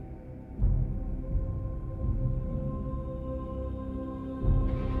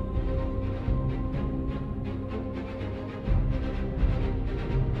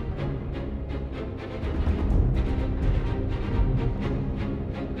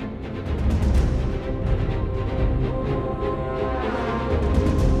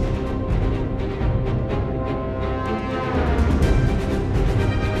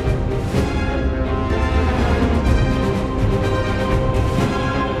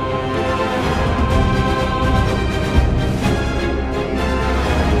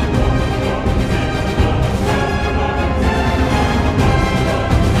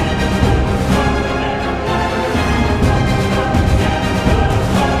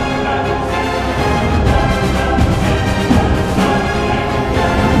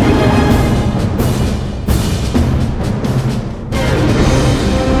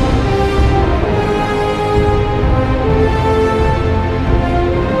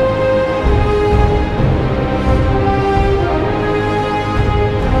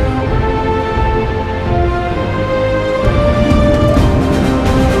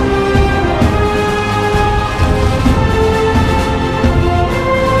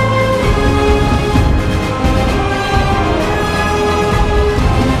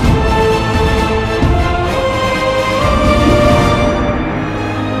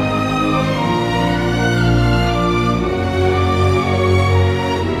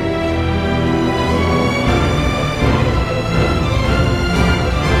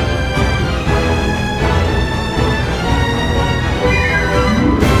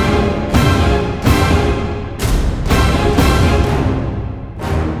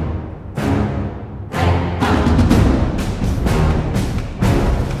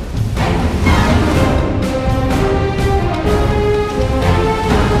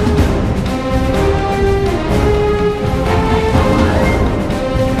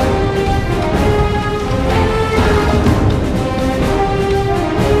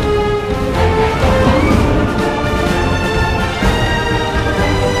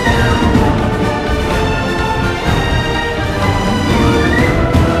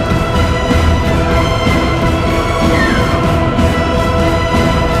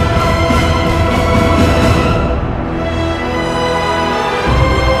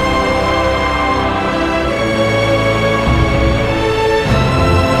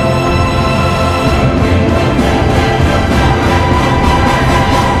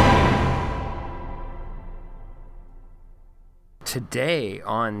Today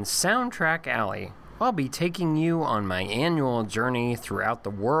on Soundtrack Alley, I'll be taking you on my annual journey throughout the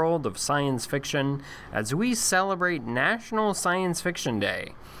world of science fiction as we celebrate National Science Fiction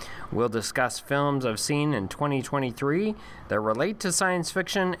Day. We'll discuss films I've seen in 2023 that relate to science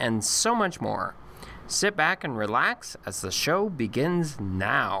fiction and so much more. Sit back and relax as the show begins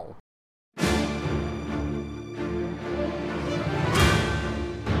now.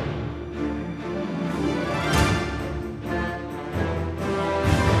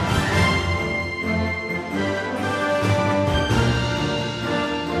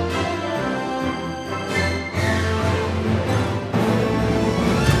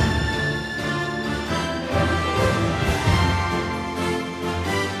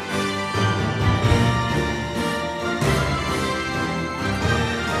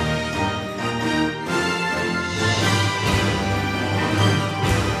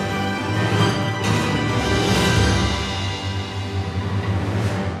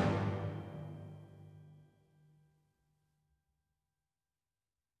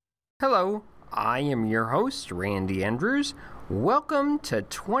 Hello, I am your host, Randy Andrews. Welcome to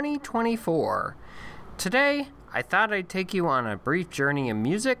 2024. Today, I thought I'd take you on a brief journey in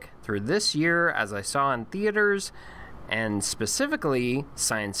music through this year as I saw in theaters, and specifically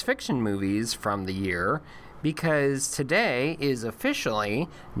science fiction movies from the year, because today is officially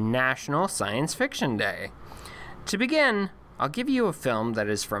National Science Fiction Day. To begin, I'll give you a film that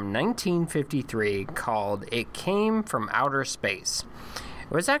is from 1953 called It Came from Outer Space.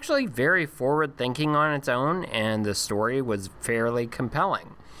 It was actually very forward-thinking on its own, and the story was fairly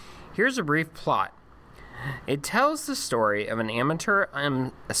compelling. Here's a brief plot. It tells the story of an amateur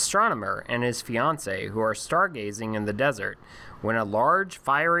astronomer and his fiancée who are stargazing in the desert when a large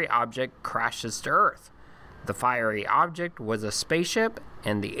fiery object crashes to Earth. The fiery object was a spaceship,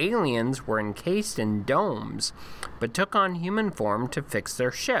 and the aliens were encased in domes, but took on human form to fix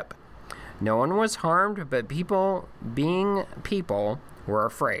their ship. No one was harmed, but people, being people, were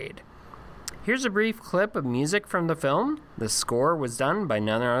afraid. Here's a brief clip of music from the film. The score was done by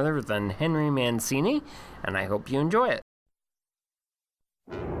none other than Henry Mancini, and I hope you enjoy it.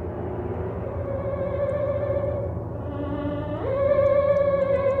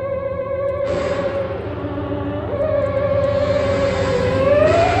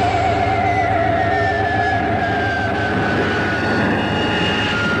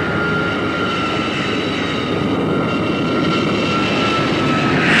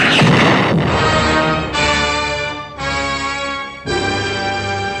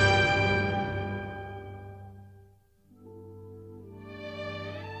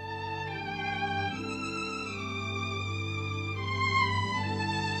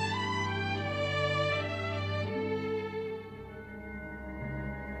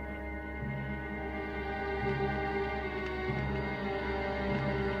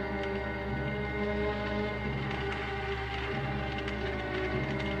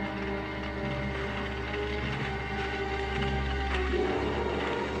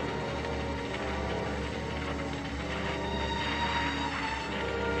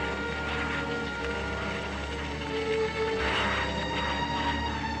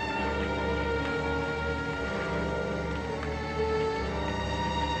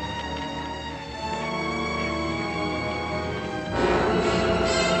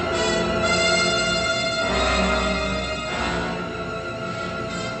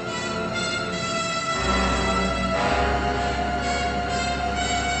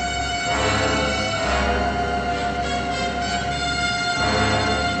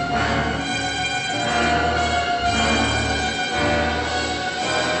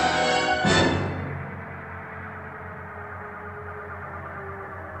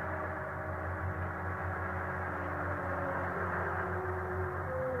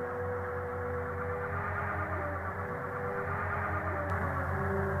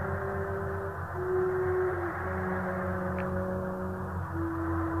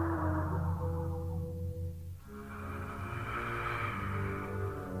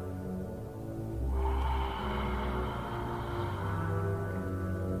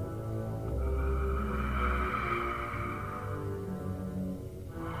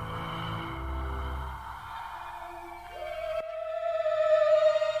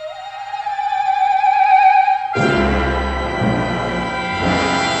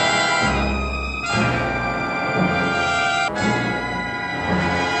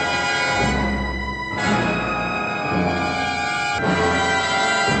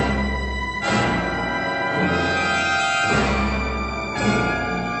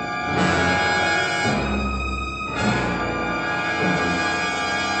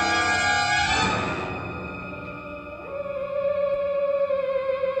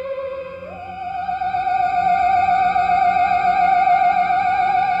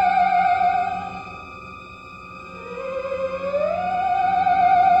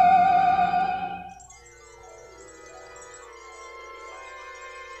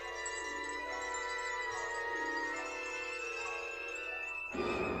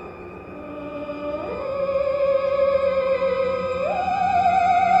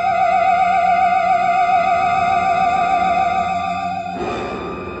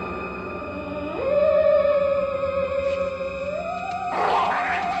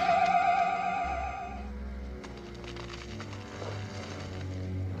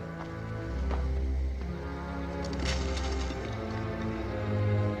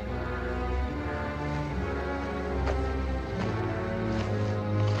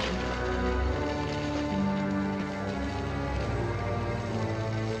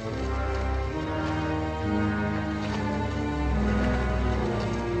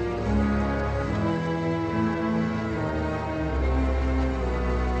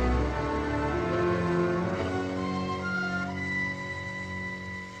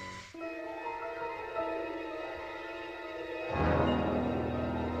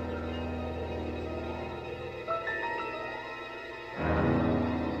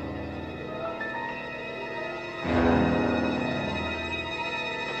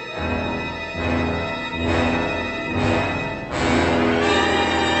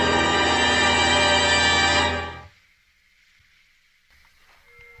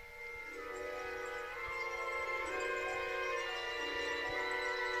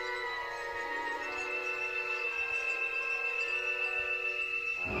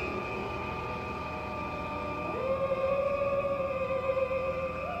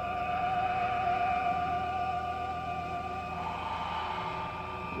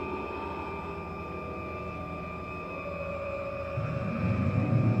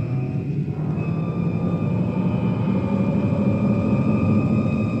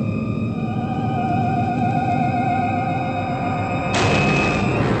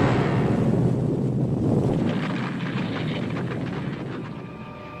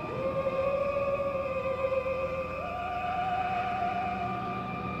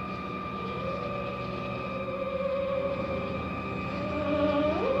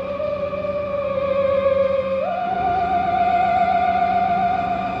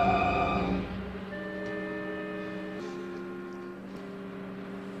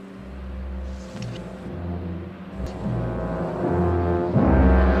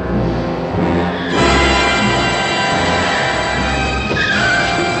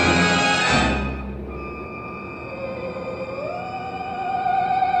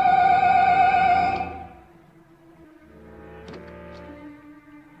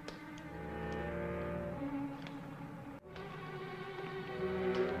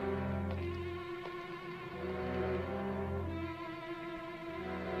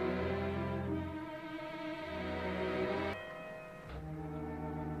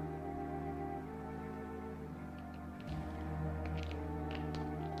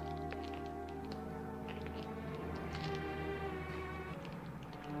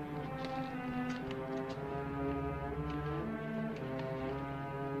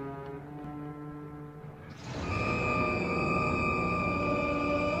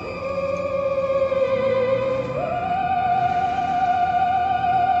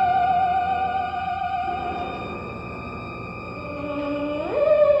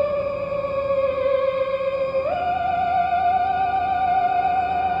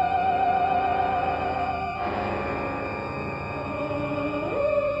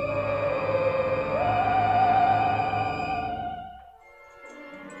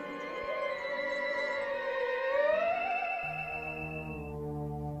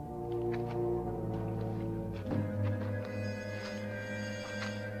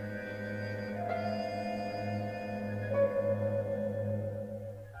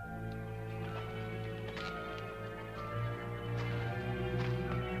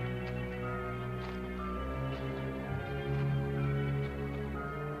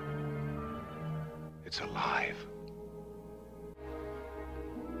 It's alive.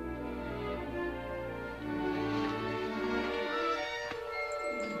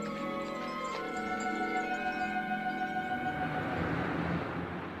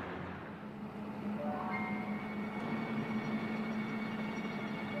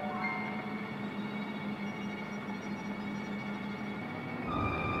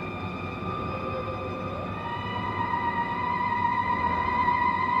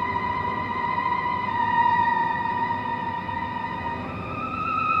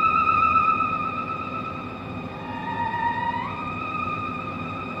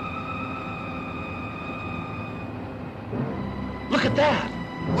 Look at that!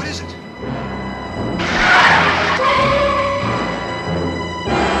 What is it?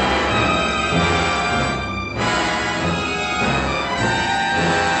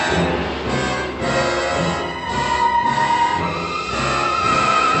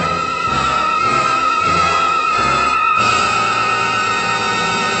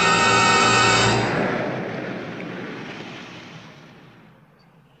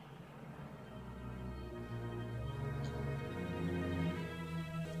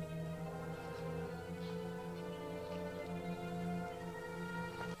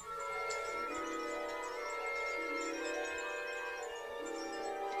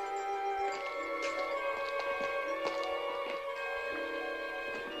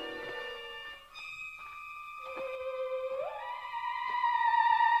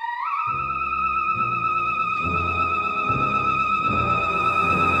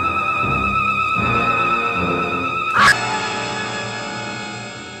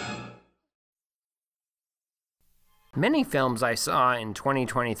 Many films I saw in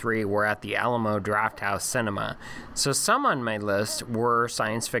 2023 were at the Alamo Drafthouse Cinema, so some on my list were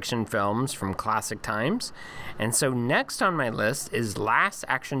science fiction films from classic times, and so next on my list is Last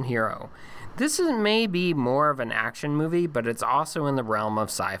Action Hero. This may be more of an action movie, but it's also in the realm of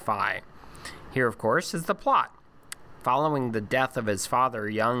sci-fi. Here, of course, is the plot. Following the death of his father,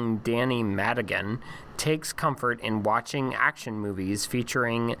 young Danny Madigan takes comfort in watching action movies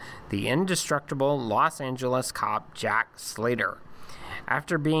featuring the indestructible Los Angeles cop Jack Slater.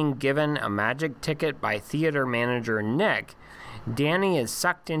 After being given a magic ticket by theater manager Nick, Danny is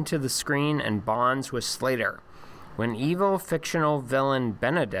sucked into the screen and bonds with Slater. When evil fictional villain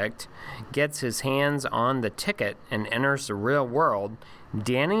Benedict gets his hands on the ticket and enters the real world,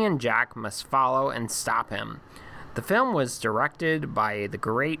 Danny and Jack must follow and stop him. The film was directed by the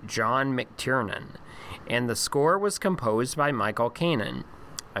great John McTiernan, and the score was composed by Michael Kanan.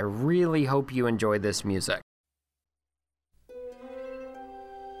 I really hope you enjoy this music.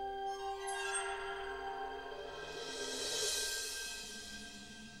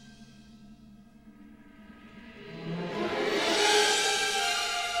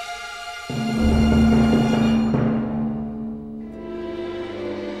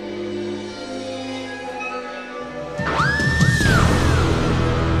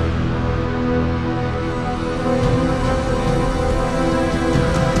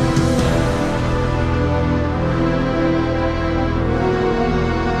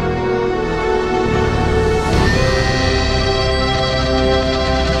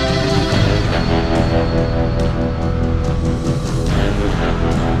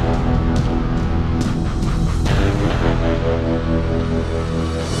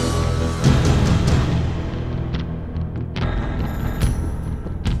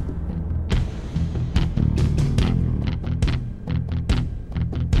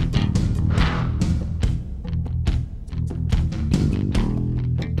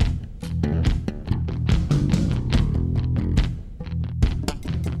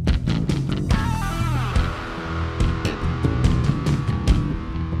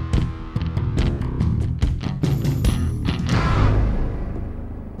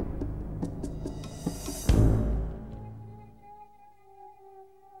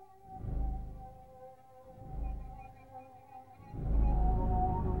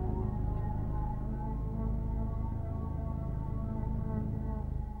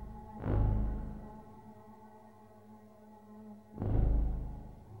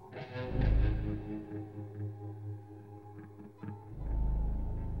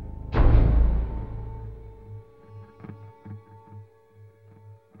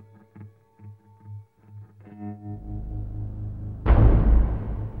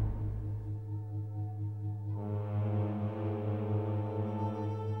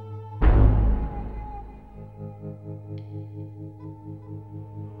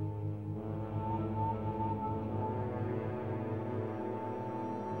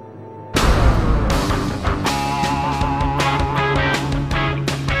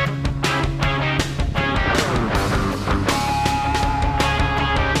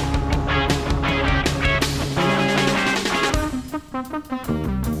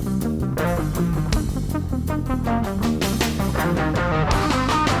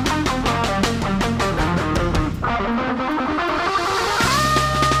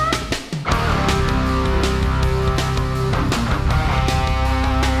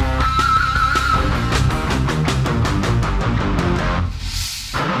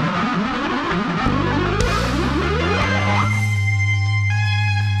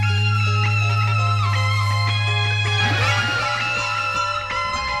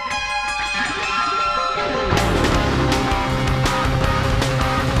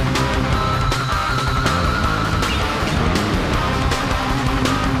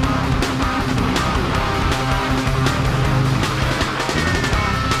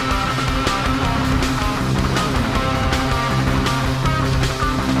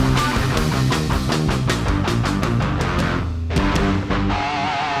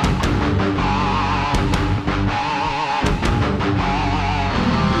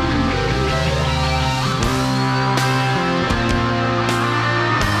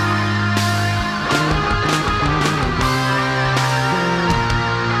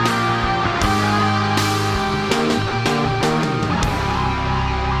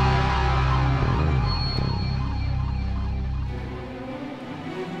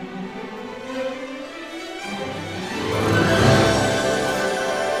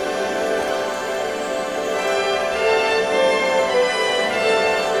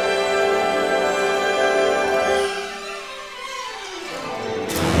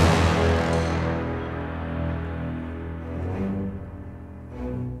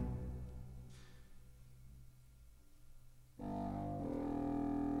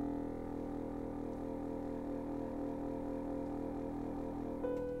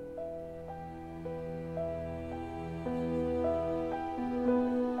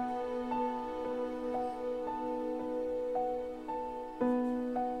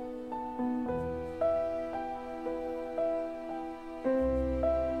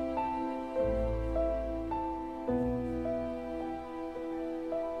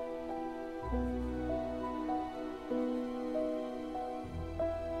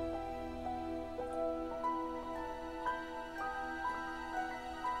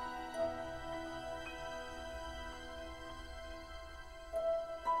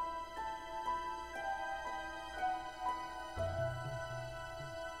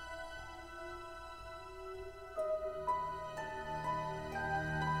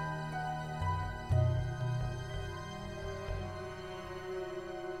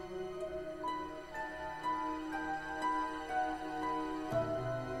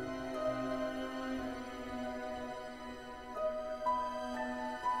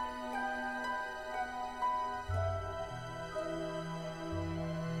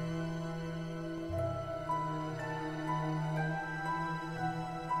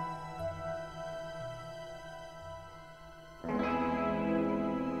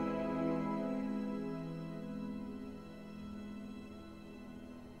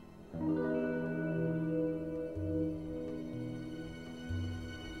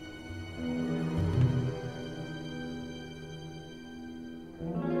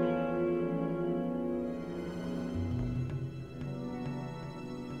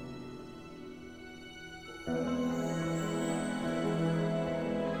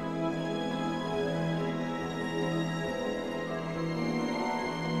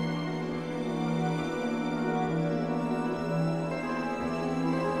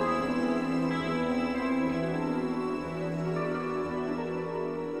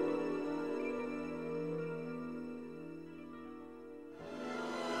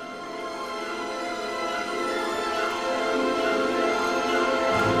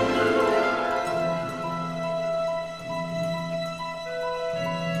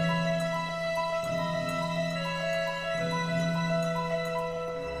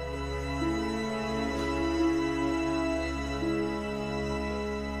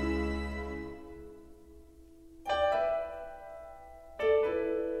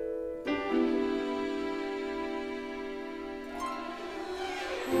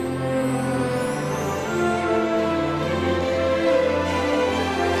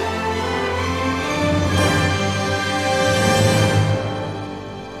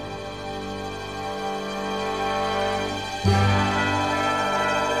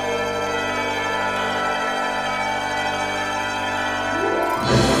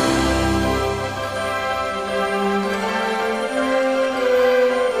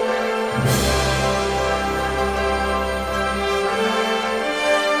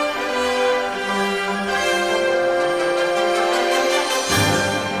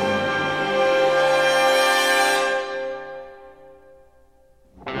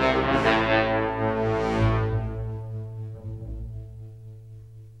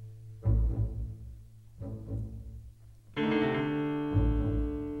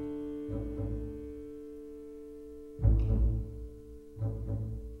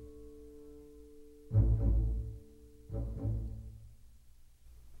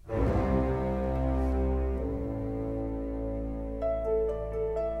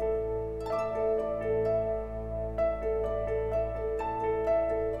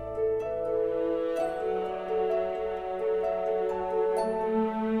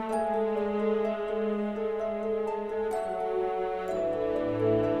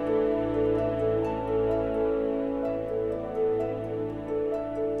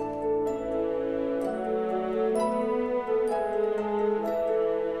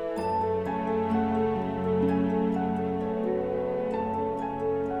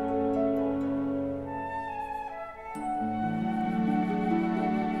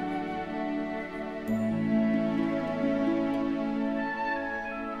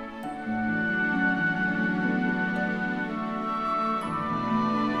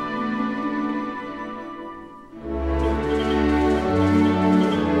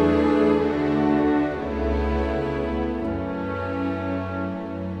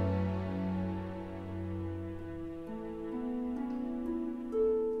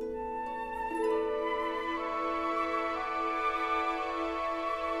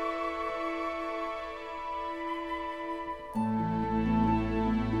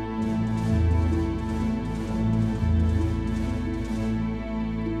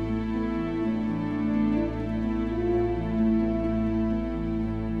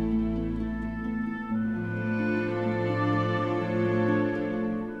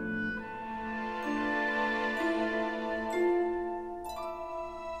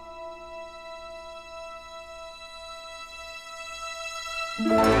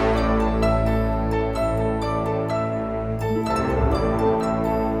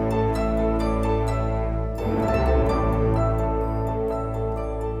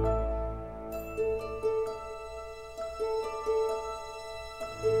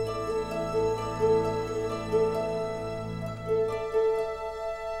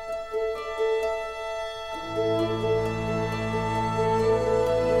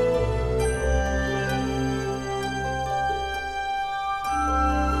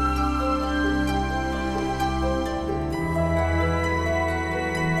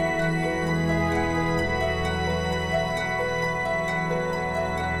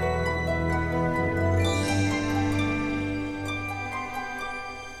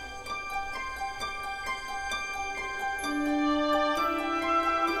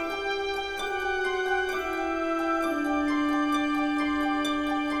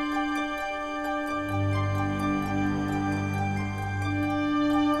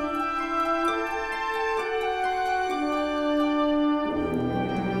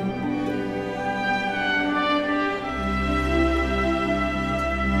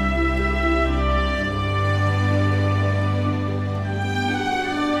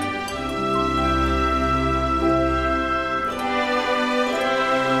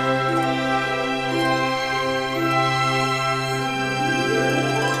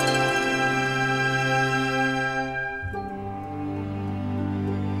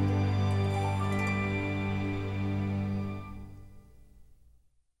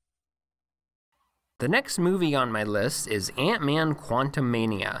 The next movie on my list is Ant-Man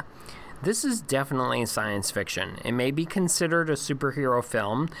Quantumania. This is definitely science fiction. It may be considered a superhero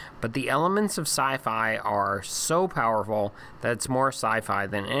film, but the elements of sci-fi are so powerful that it's more sci-fi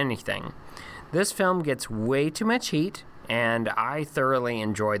than anything. This film gets way too much heat, and I thoroughly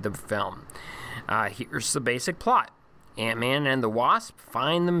enjoyed the film. Here's the basic plot. Ant-Man and the Wasp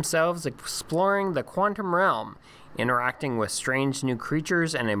find themselves exploring the quantum realm, interacting with strange new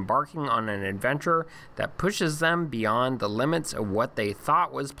creatures and embarking on an adventure that pushes them beyond the limits of what they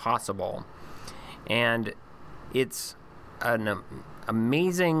thought was possible. And it's an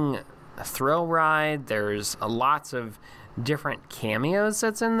amazing thrill ride. There's lots of different cameos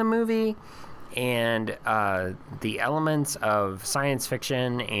that's in the movie, and the elements of science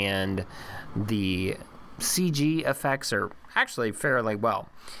fiction and the CG effects are actually fairly well.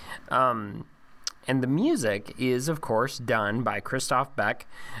 And the music is, of course, done by Christoph Beck,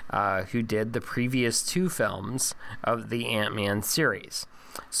 who did the previous 2 films of the Ant-Man series.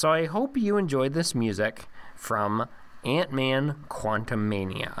 So I hope you enjoyed this music from Ant-Man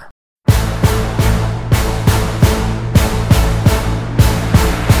Quantumania.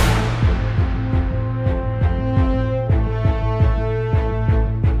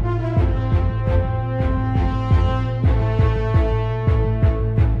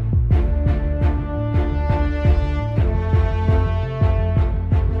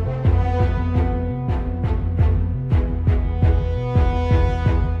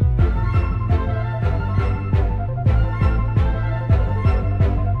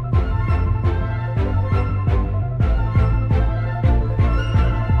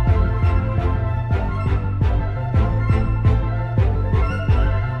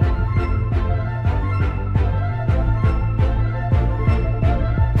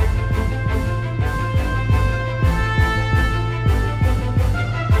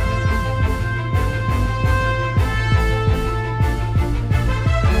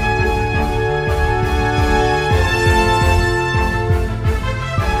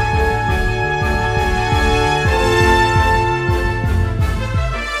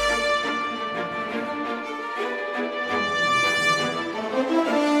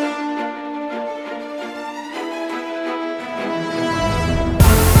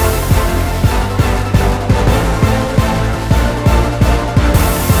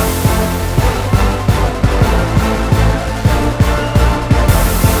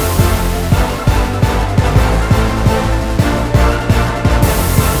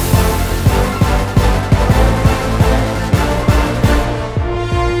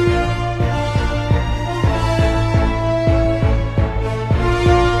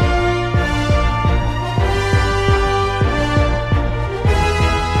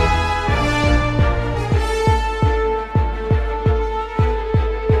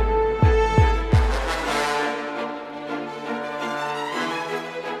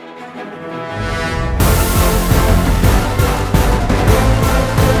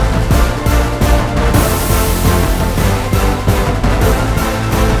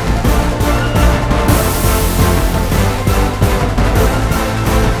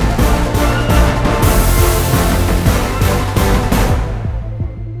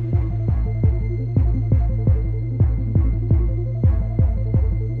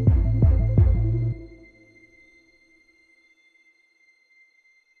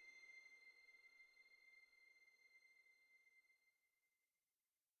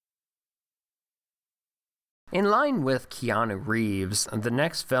 In line with Keanu Reeves, the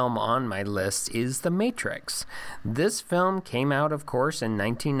next film on my list is The Matrix. This film came out, of course, in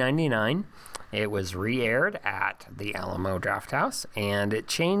 1999. It was re-aired at the Alamo Drafthouse, and it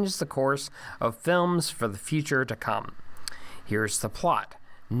changed the course of films for the future to come. Here's the plot.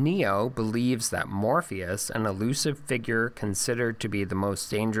 Neo believes that Morpheus, an elusive figure considered to be the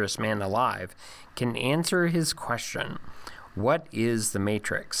most dangerous man alive, can answer his question. What is the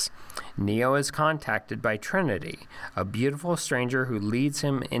Matrix? Neo is contacted by Trinity, a beautiful stranger who leads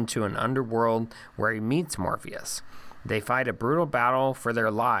him into an underworld where he meets Morpheus. They fight a brutal battle for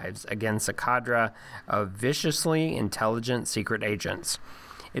their lives against a cadre of viciously intelligent secret agents.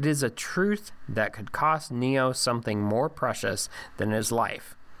 It is a truth that could cost Neo something more precious than his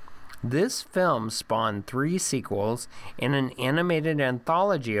life. This film spawned 3 sequels and an animated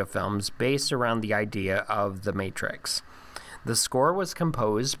anthology of films based around the idea of the Matrix. The score was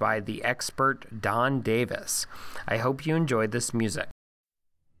composed by the expert Don Davis. I hope you enjoyed this music.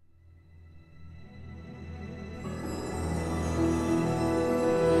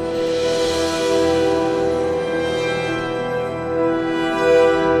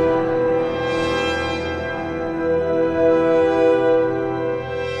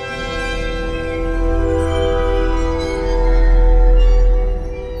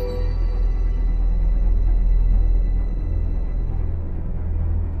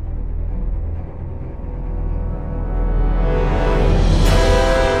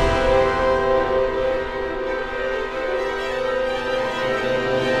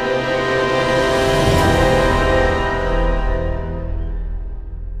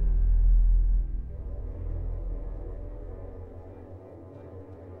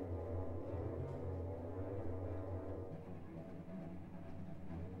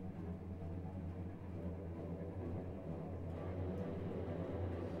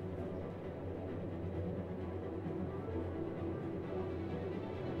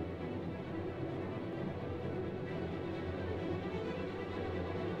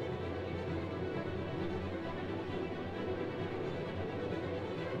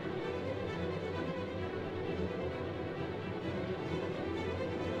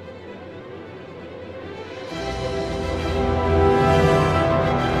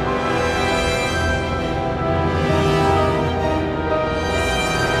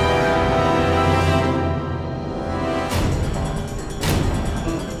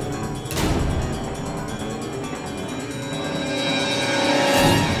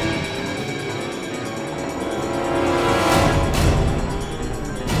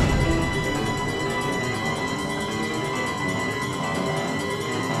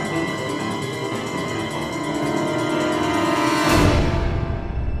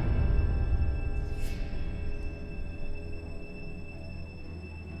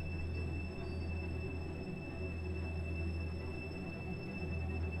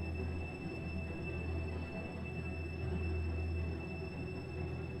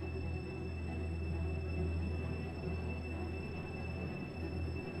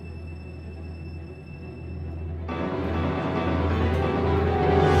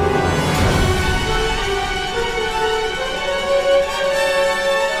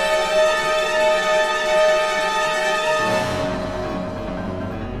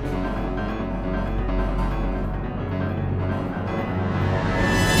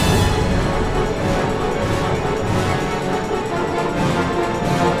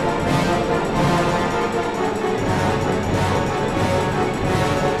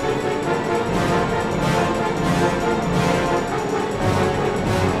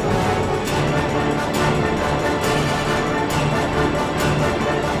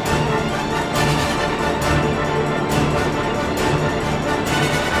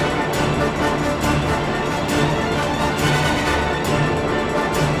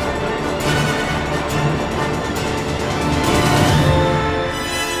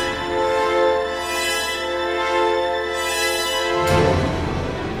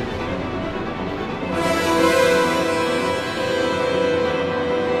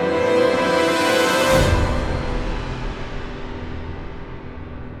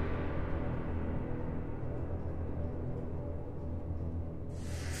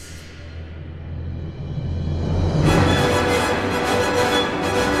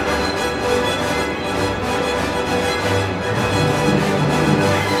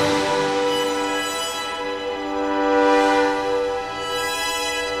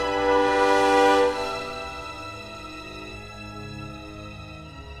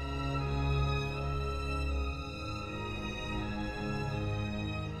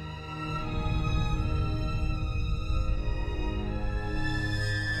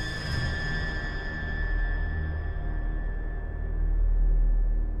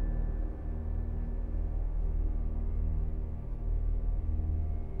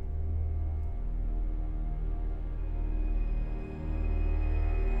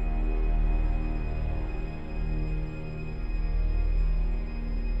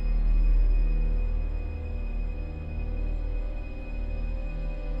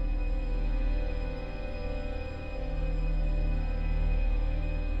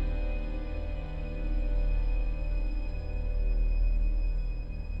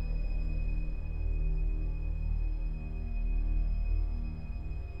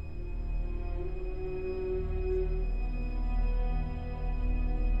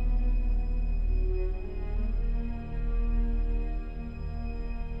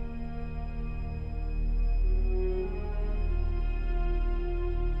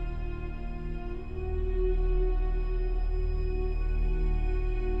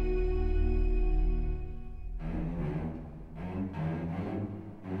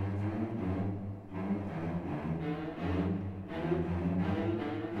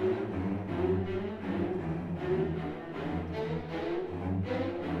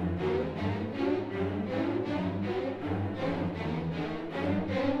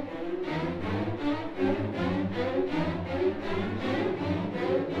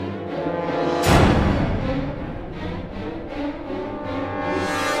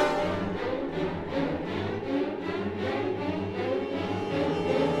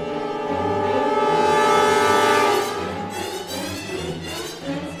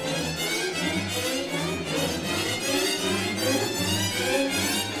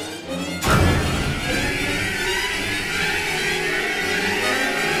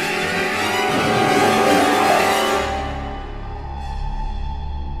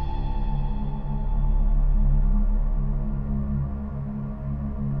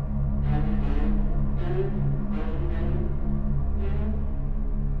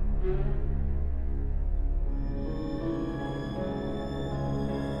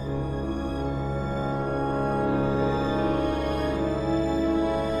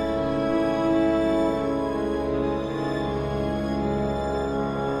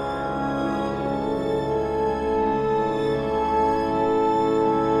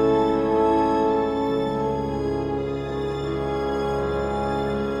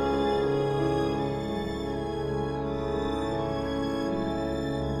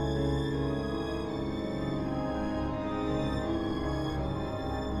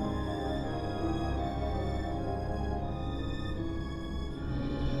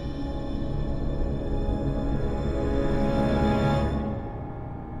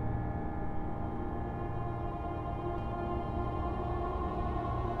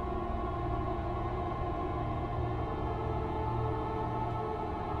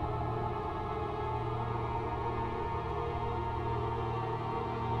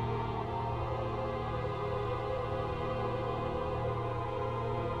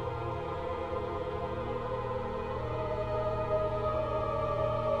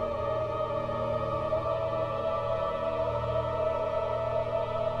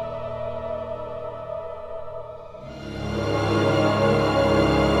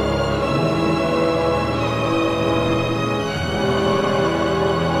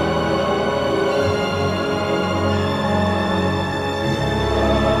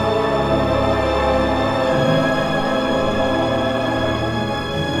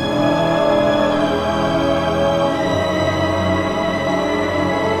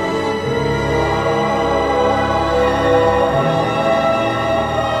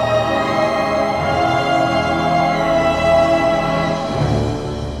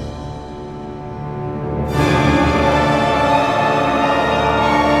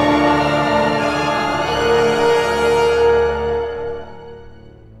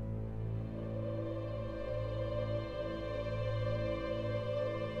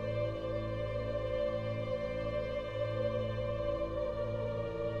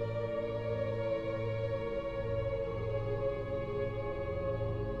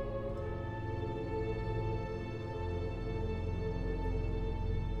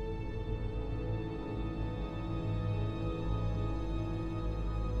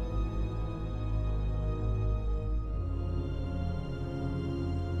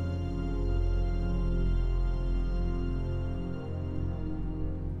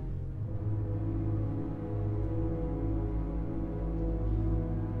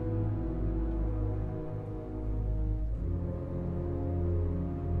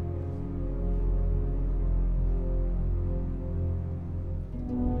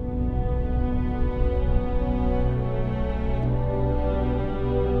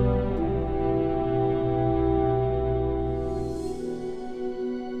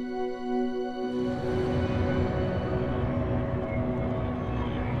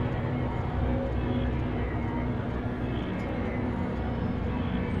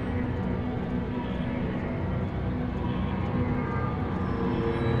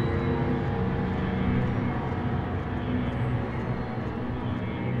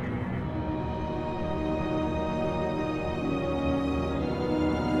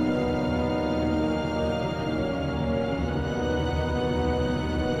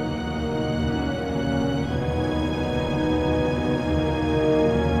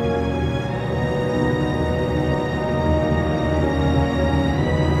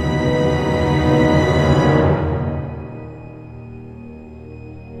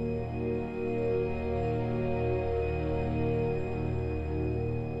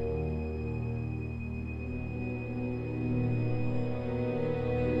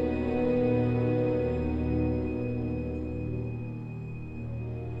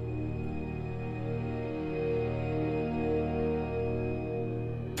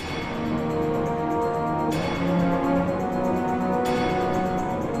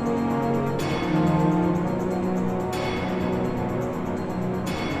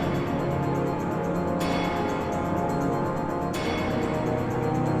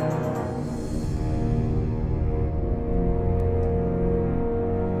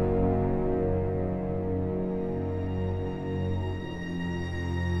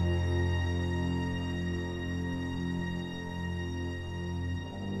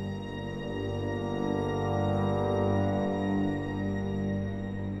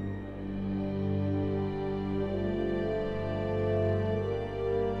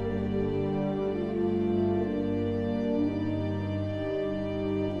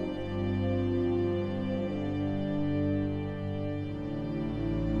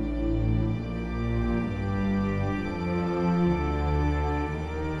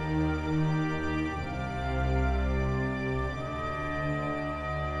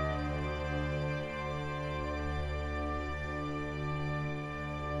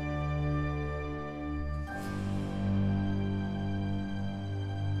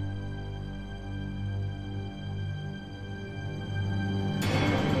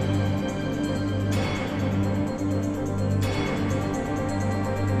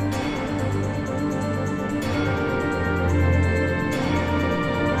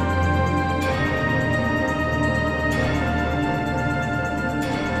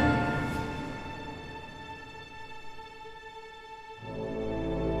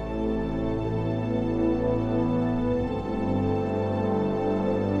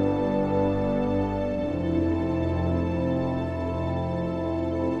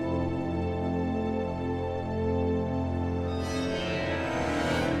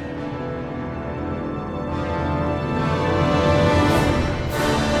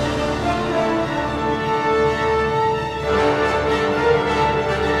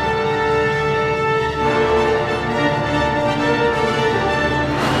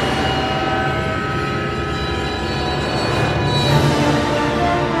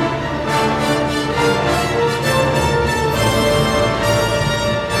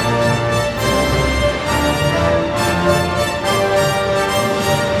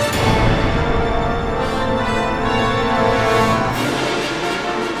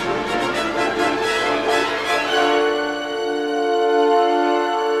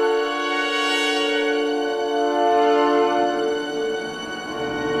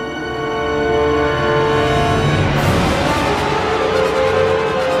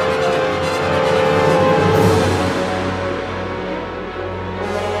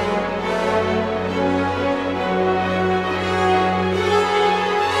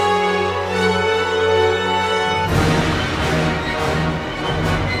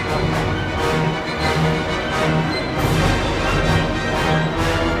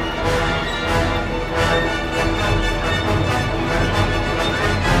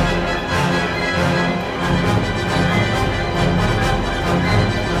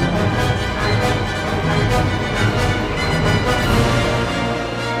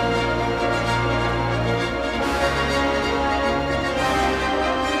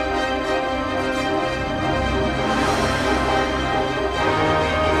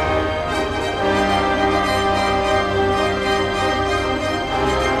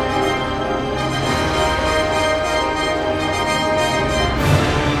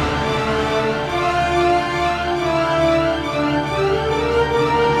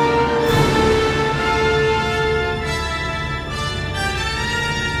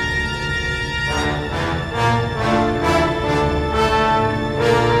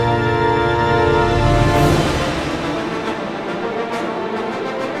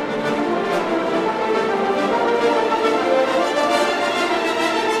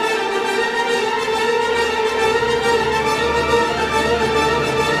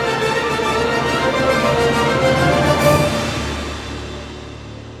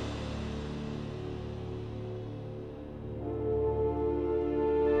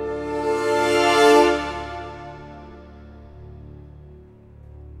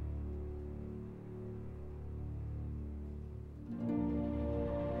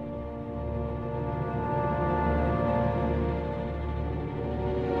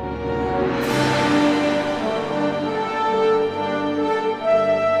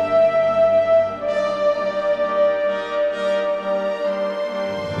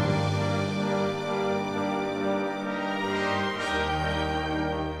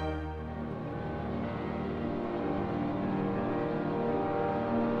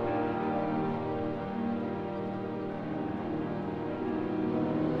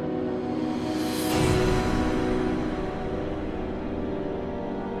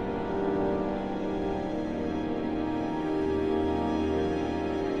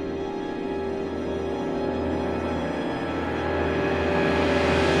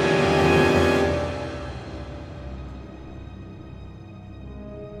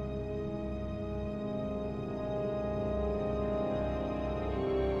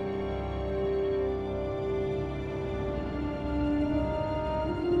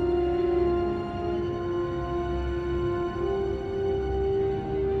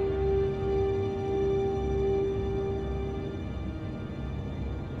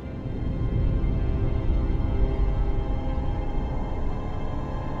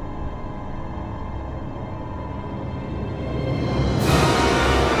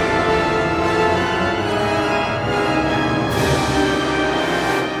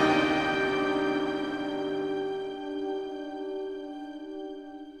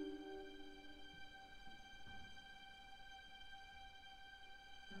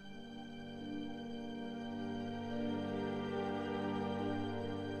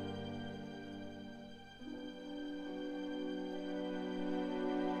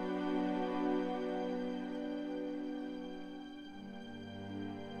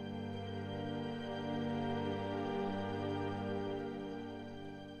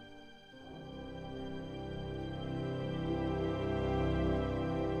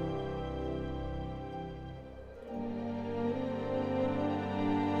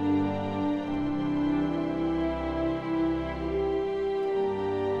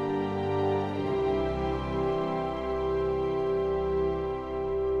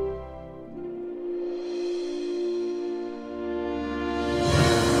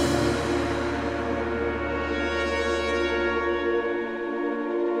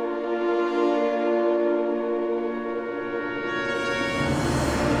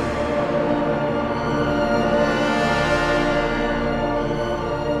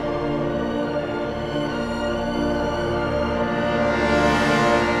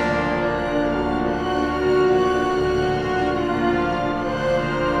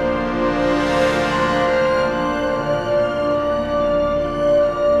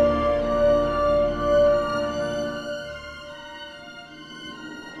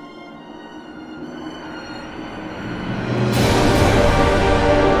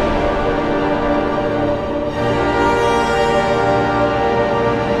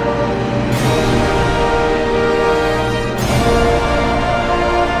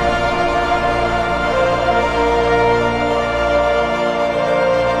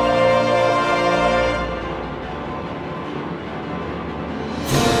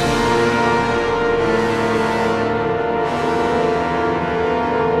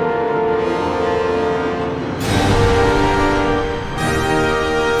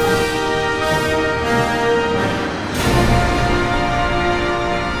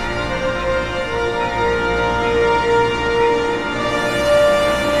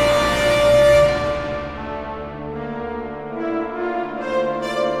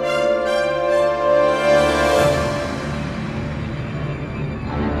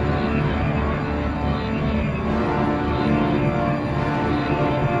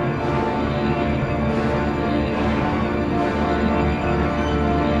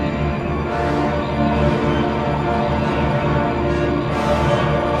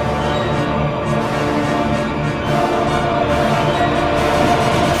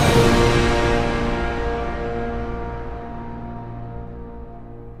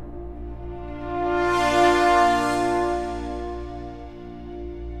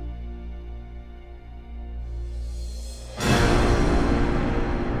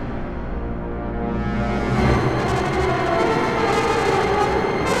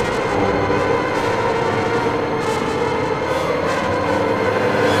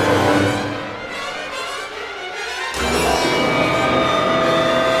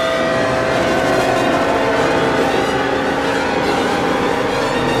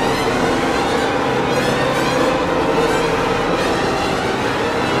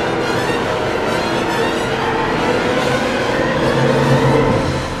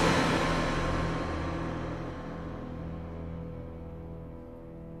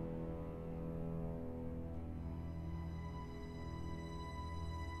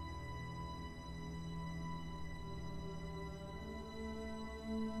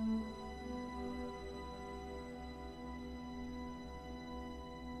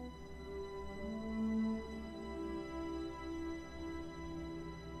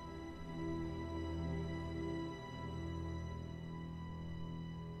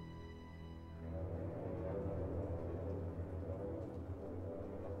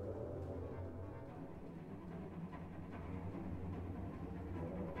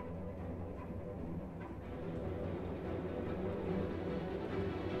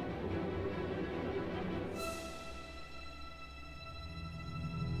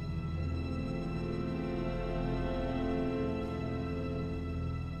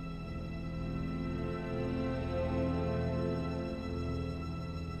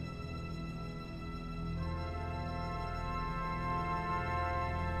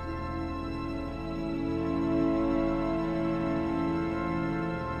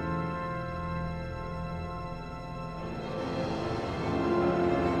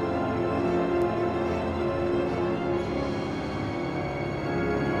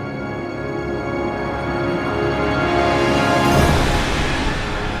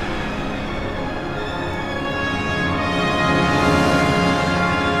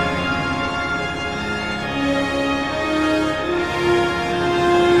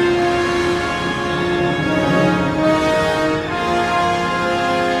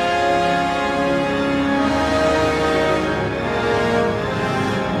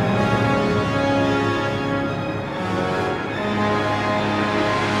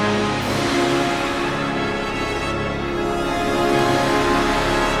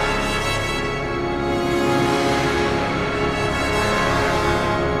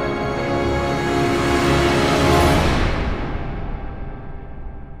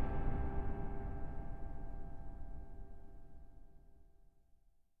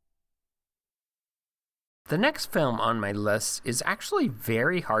 The next film on my list is actually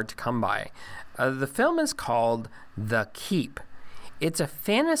very hard to come by. The film is called The Keep. It's a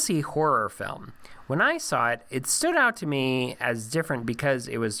fantasy horror film. When I saw it, it stood out to me as different because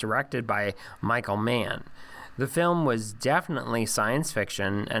it was directed by Michael Mann. The film was definitely science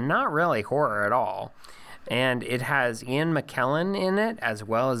fiction and not really horror at all. And it has Ian McKellen in it as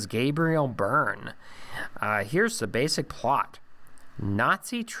well as Gabriel Byrne. Here's the basic plot.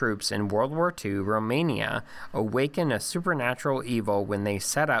 Nazi troops in World War II Romania awaken a supernatural evil when they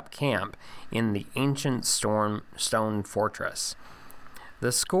set up camp in the ancient stone fortress.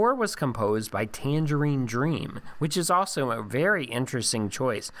 The score was composed by Tangerine Dream, which is also a very interesting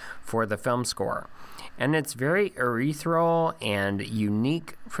choice for the film score. And it's very ethereal and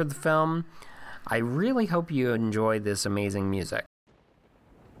unique for the film. I really hope you enjoy this amazing music.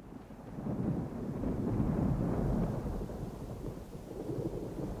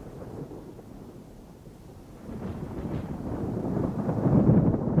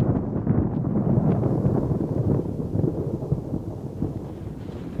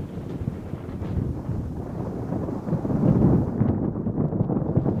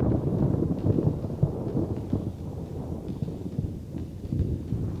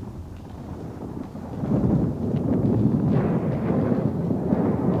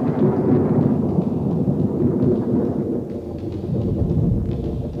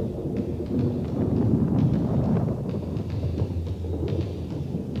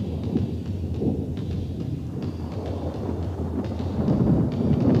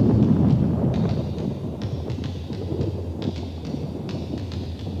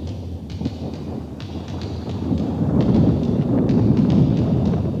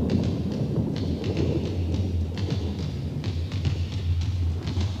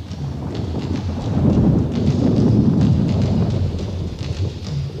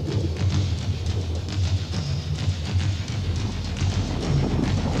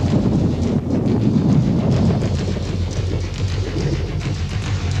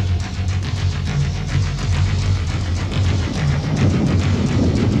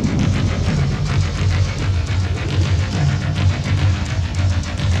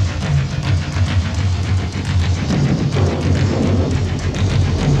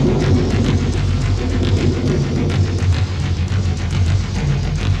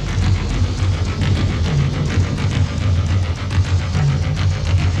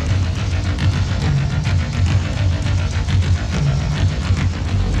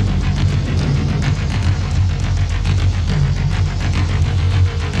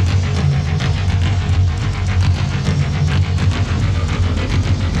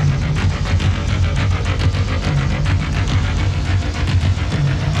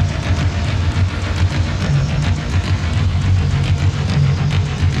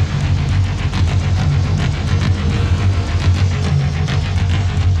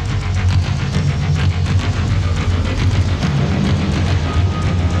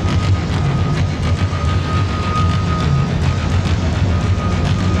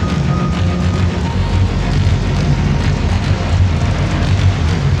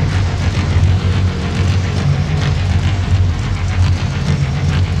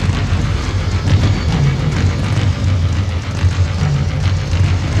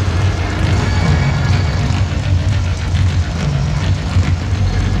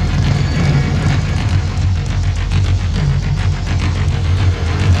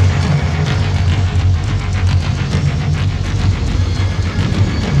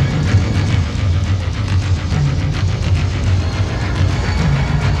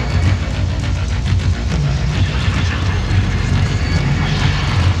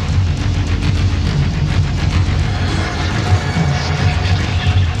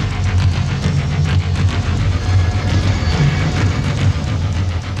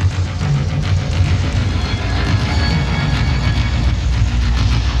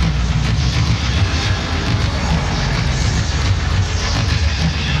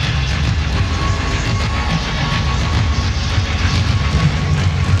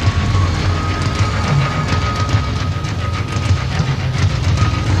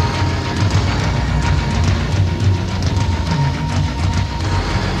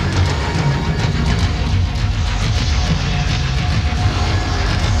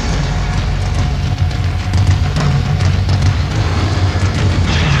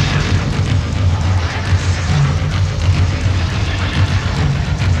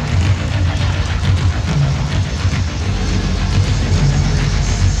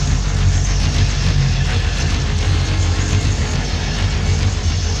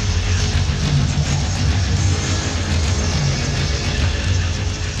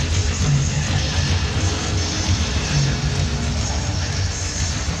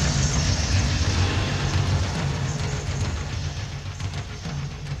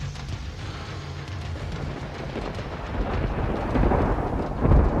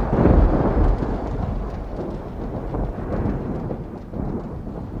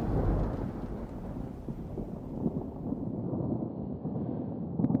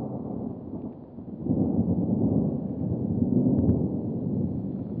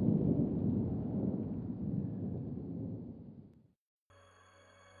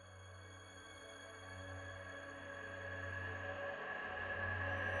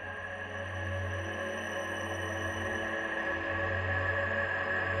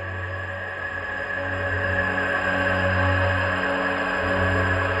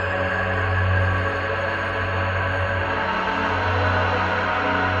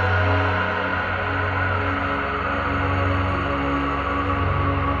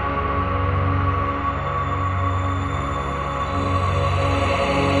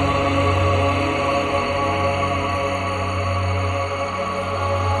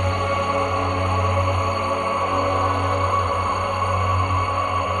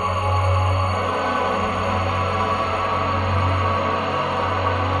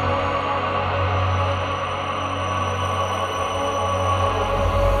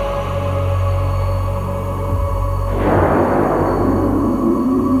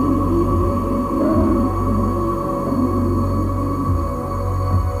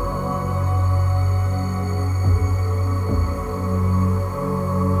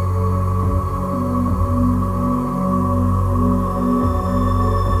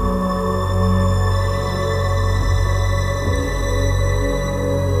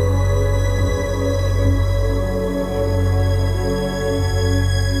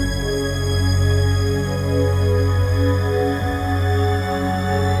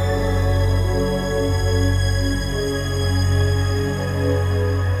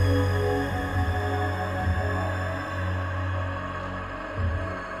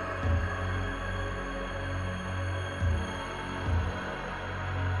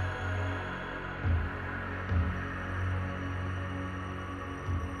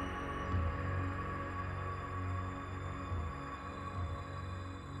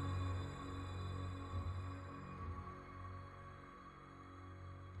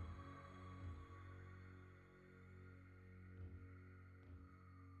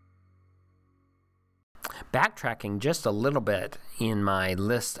 backtracking just a little bit in my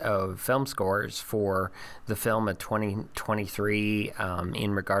list of film scores for the film of 2023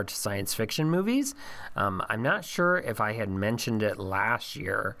 in regard to science fiction movies. I'm not sure if I had mentioned it last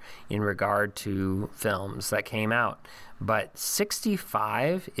year in regard to films that came out, but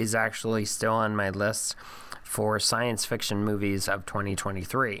 65 is actually still on my list for science fiction movies of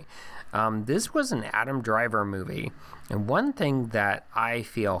 2023. This was an Adam Driver movie, and one thing that I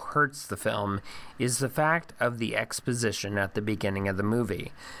feel hurts the film is the fact of the exposition at the beginning of the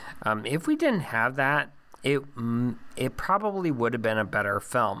movie. If we didn't have that, it probably would have been a better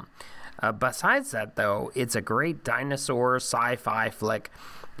film. Besides that, though, it's a great dinosaur sci-fi flick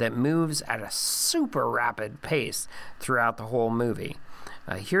that moves at a super rapid pace throughout the whole movie.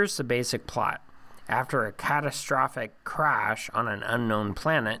 Here's the basic plot. After a catastrophic crash on an unknown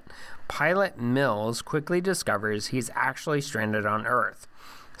planet, pilot Mills quickly discovers he's actually stranded on Earth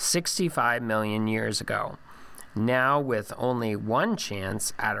 65 million years ago. Now, with only one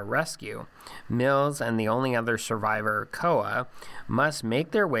chance at a rescue, Mills and the only other survivor, Koa, must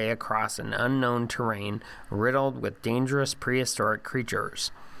make their way across an unknown terrain riddled with dangerous prehistoric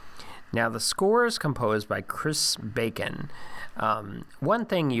creatures. Now, the score is composed by Chris Bacon. One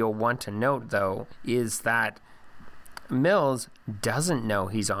thing you'll want to note, though, is that Mills doesn't know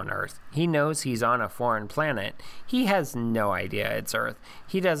he's on Earth. He knows he's on a foreign planet. He has no idea it's Earth.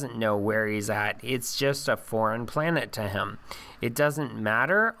 He doesn't know where he's at. It's just a foreign planet to him. It doesn't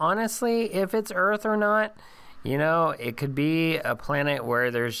matter, honestly, if it's Earth or not. You know, it could be a planet where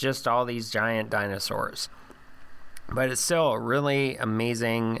there's just all these giant dinosaurs. But it's still a really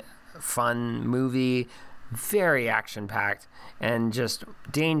amazing, fun movie, very action-packed, and just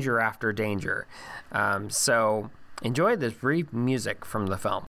danger after danger. So enjoy this brief music from the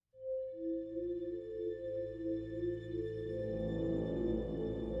film.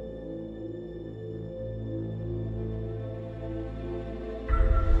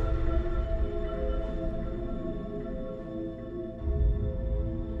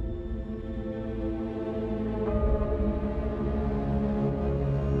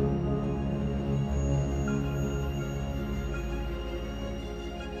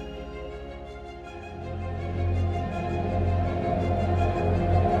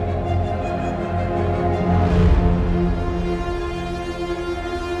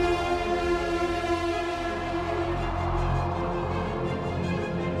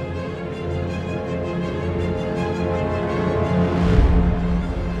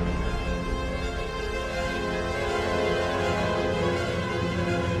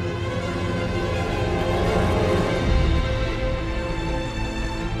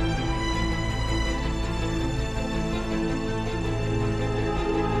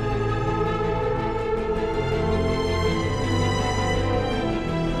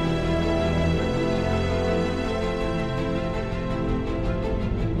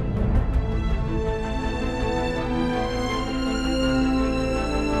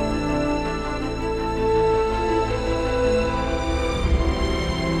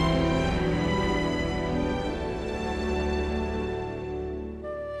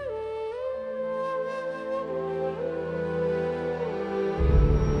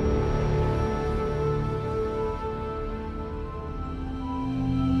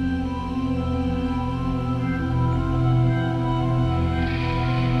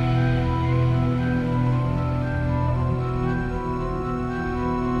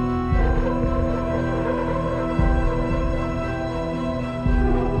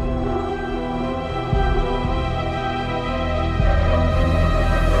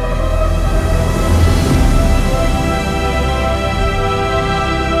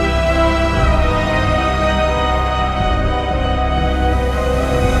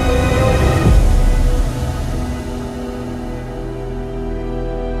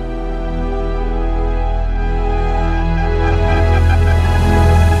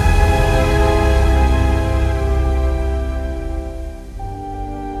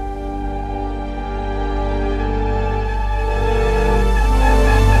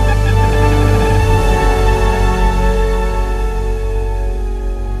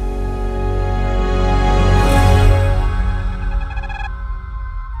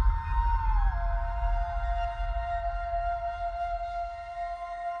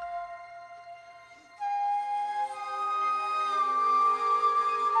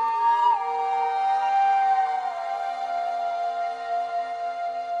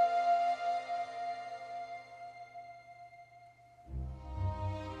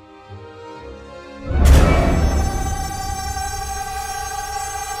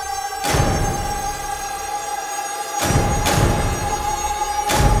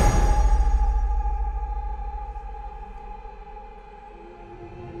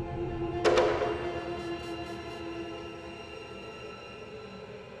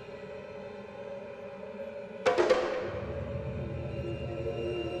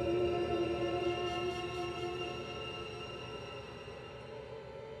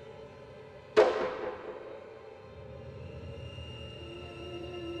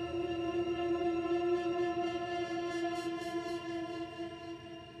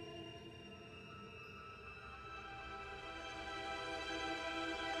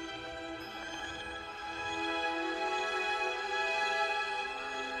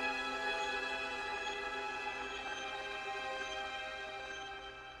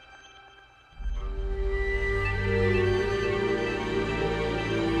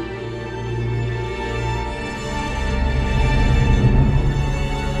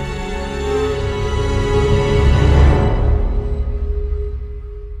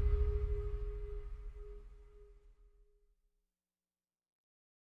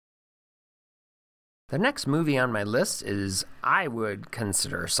 The next movie on my list is I would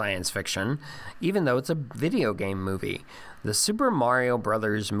consider science fiction, even though it's a video game movie. The Super Mario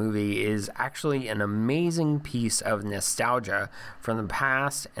Brothers movie is actually an amazing piece of nostalgia from the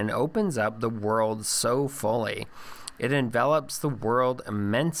past and opens up the world so fully. It envelops the world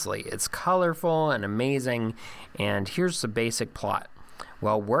immensely. It's colorful and amazing, and here's the basic plot.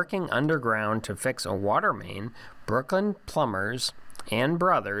 While working underground to fix a water main, Brooklyn plumbers and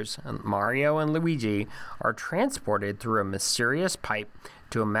brothers, Mario and Luigi, are transported through a mysterious pipe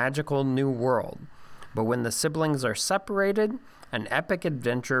to a magical new world. But when the siblings are separated, an epic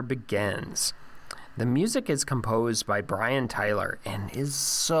adventure begins. The music is composed by Brian Tyler and is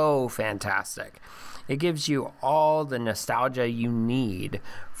so fantastic. It gives you all the nostalgia you need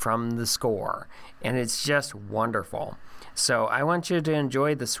from the score, and it's just wonderful. So I want you to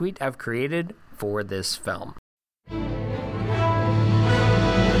enjoy the suite I've created for this film.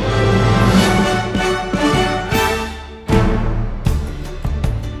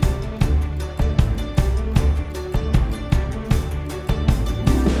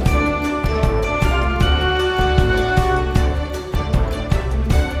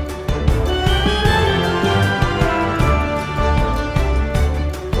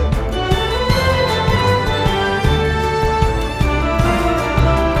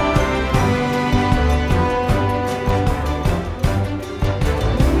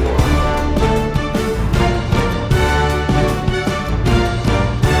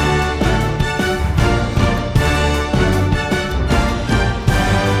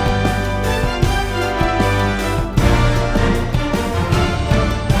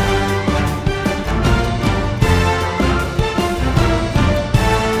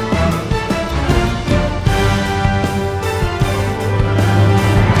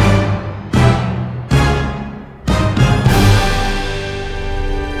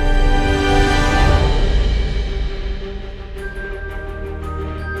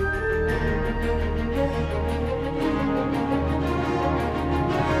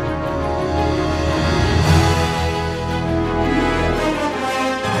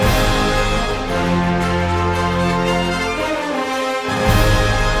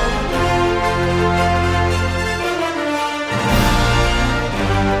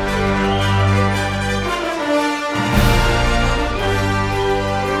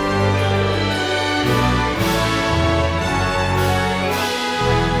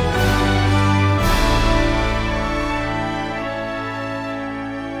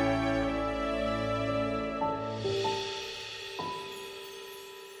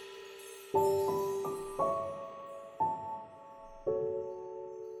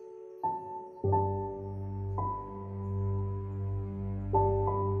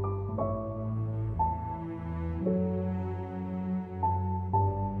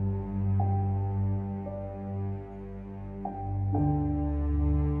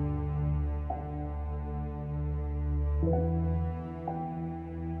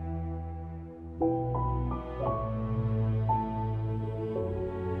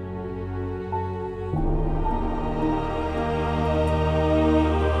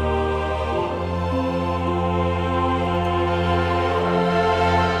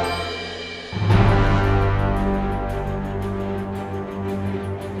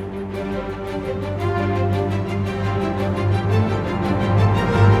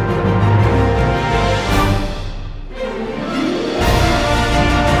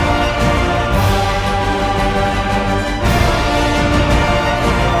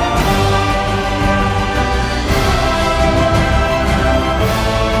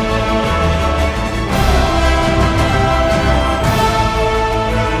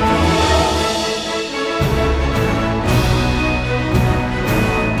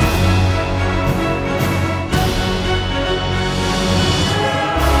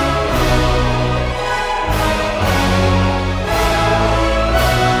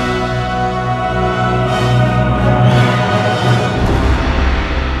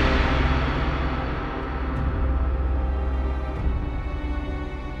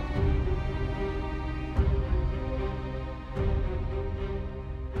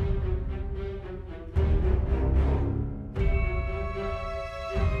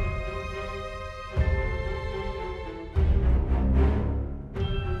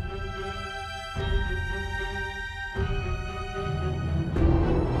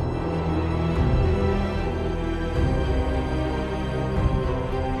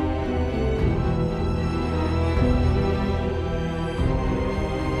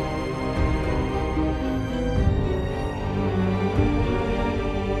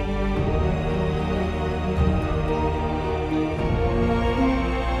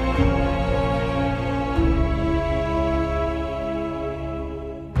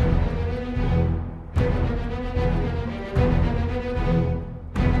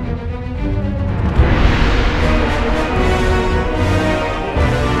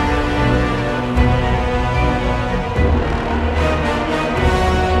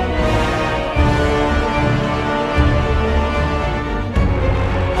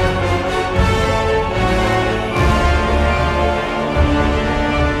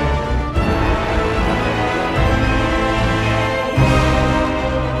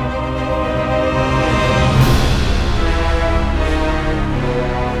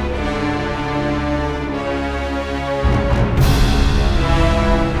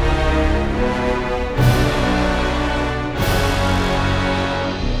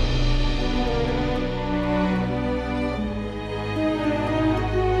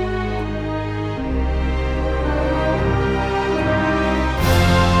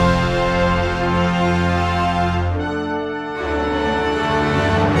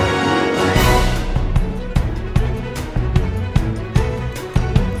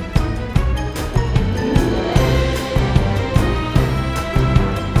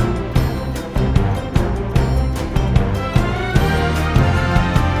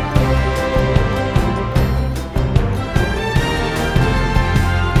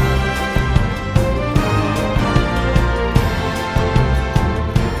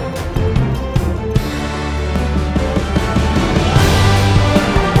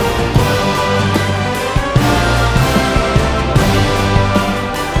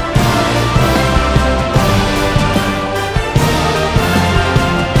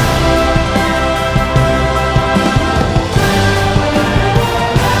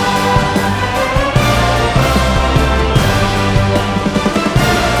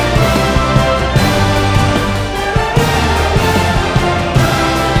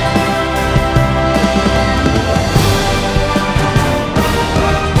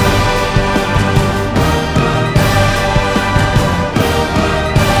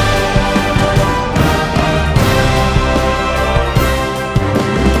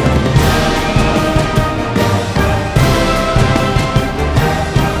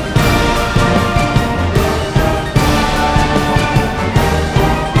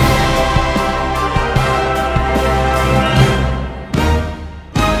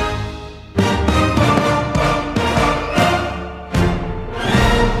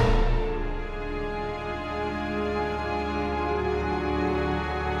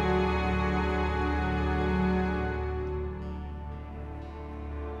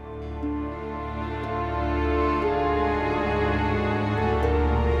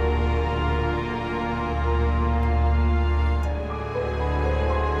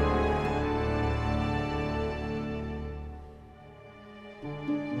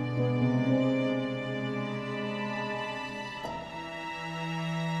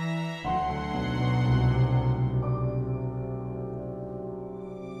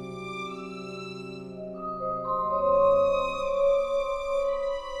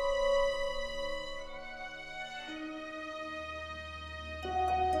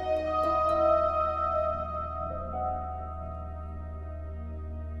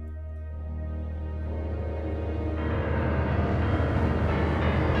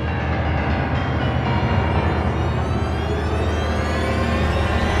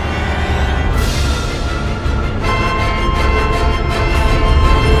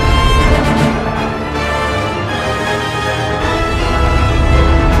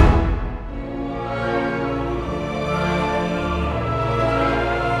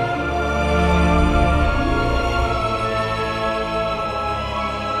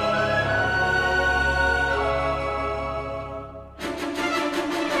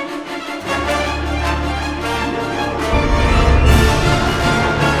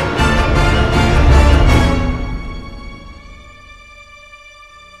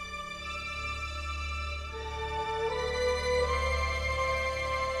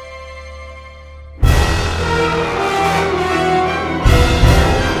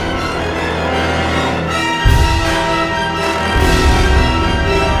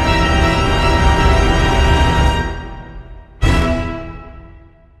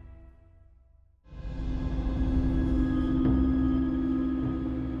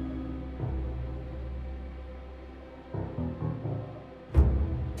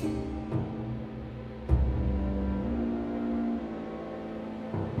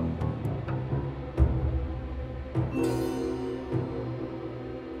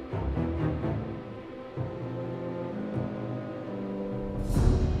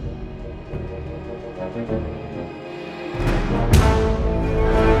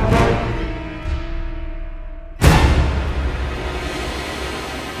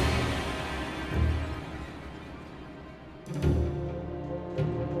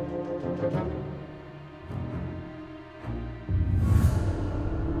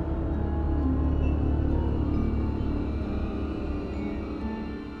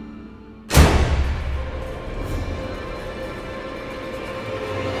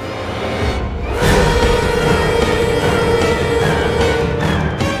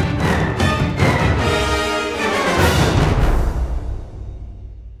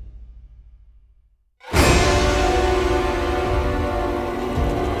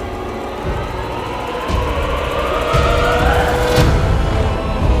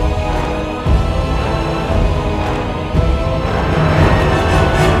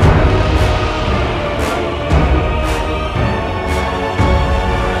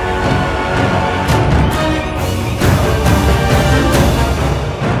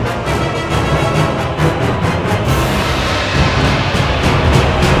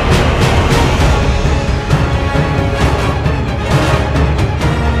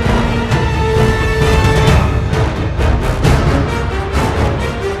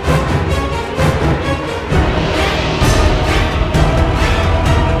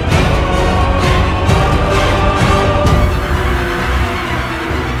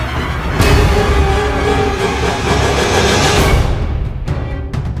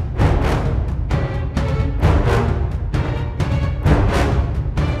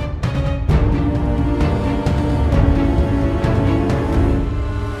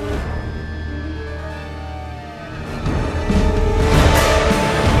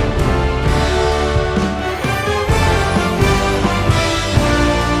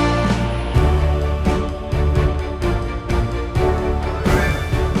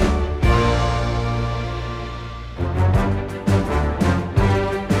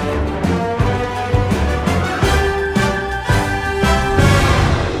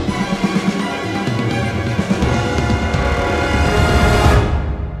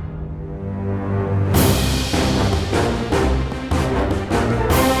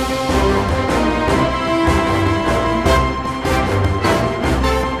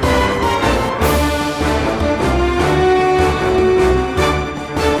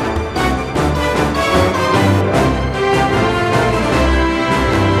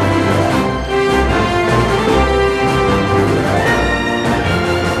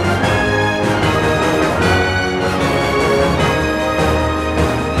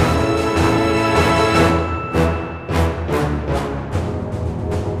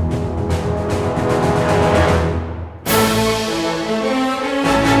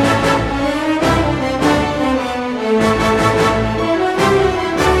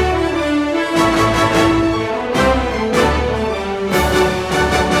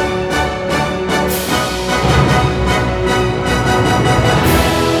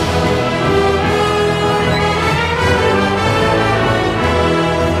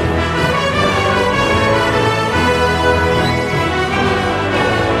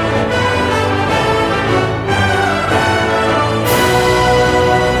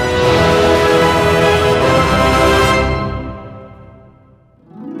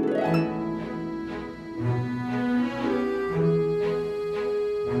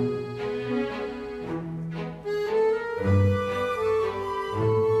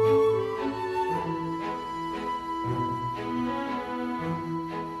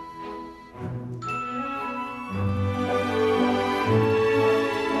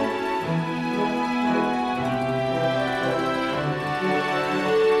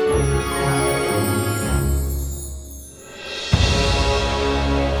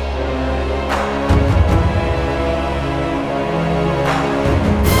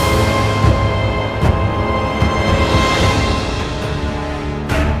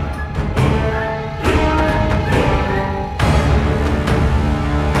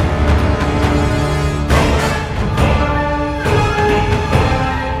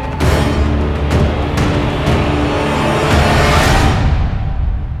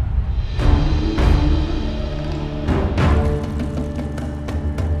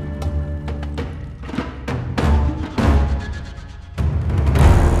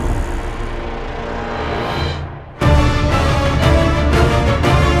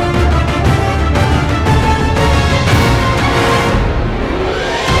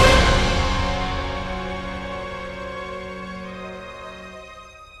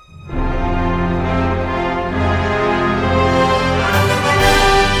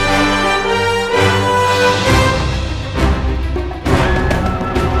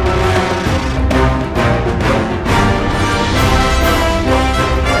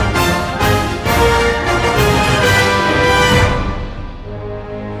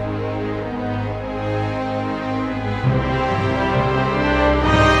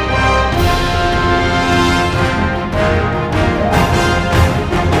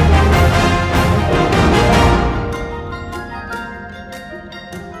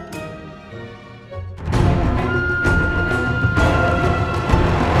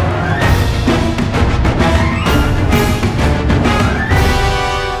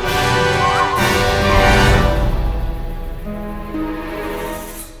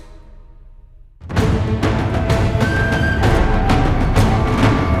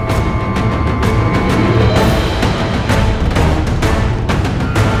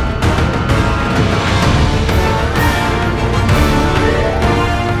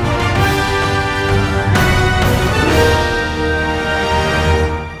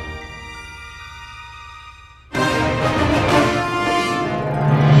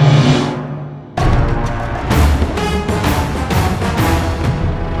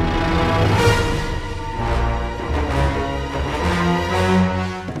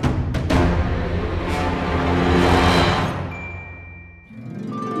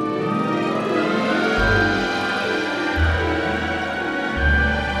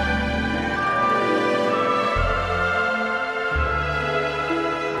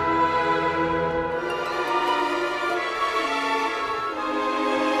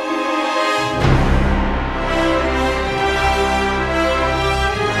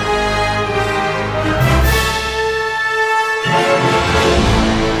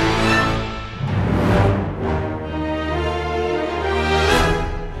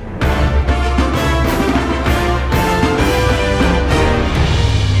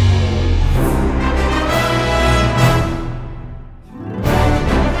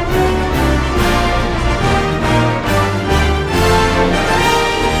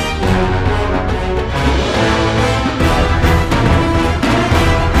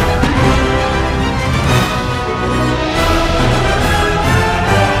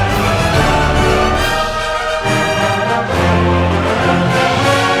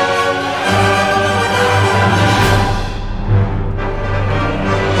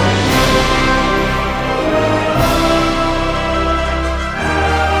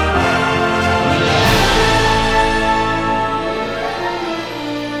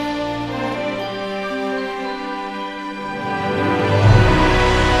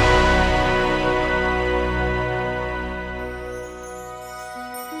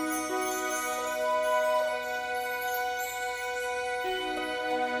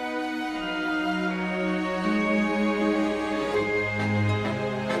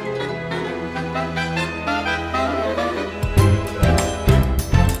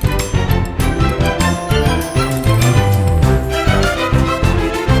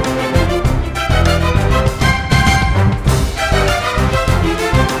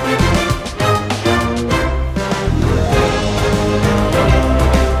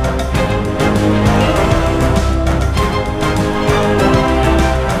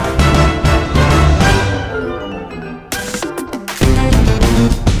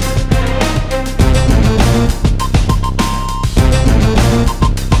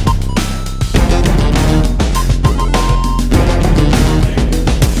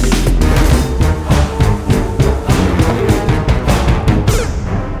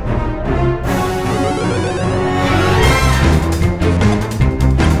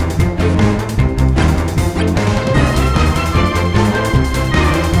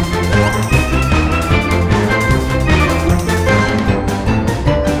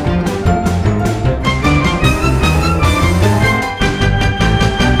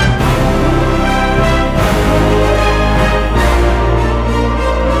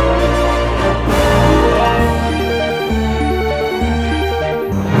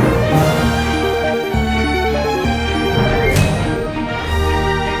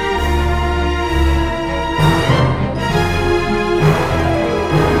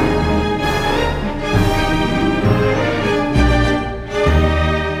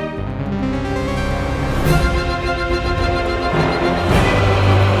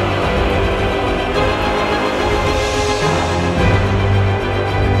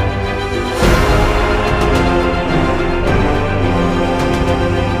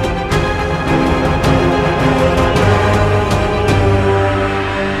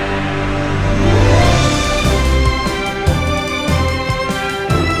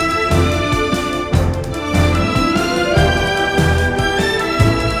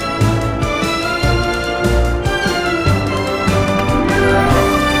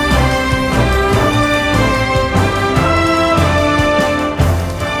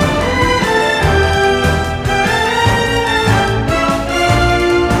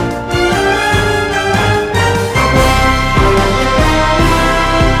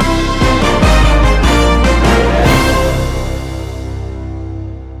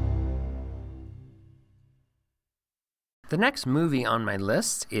 The next movie on my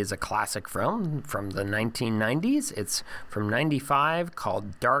list is a classic film from the 1990s. It's from 95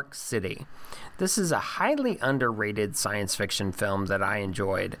 called Dark City. This is a highly underrated science fiction film that I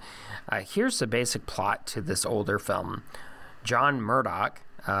enjoyed. Here's the basic plot to this older film. John Murdoch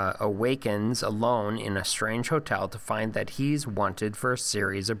awakens alone in a strange hotel to find that he's wanted for a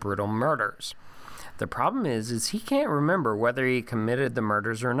series of brutal murders. The problem is he can't remember whether he committed the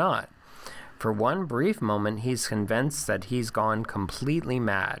murders or not. For one brief moment, he's convinced that he's gone completely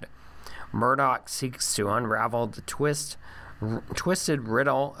mad. Murdoch seeks to unravel the twisted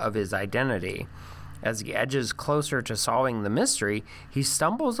riddle of his identity. As he edges closer to solving the mystery, he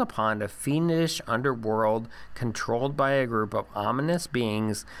stumbles upon a fiendish underworld controlled by a group of ominous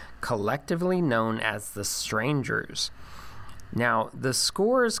beings collectively known as the Strangers. Now, the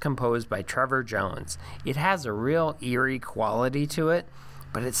score is composed by Trevor Jones. It has a real eerie quality to it,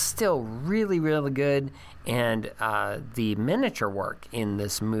 but it's still really, really good, and the miniature work in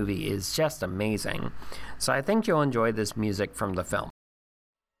this movie is just amazing. So I think you'll enjoy this music from the film.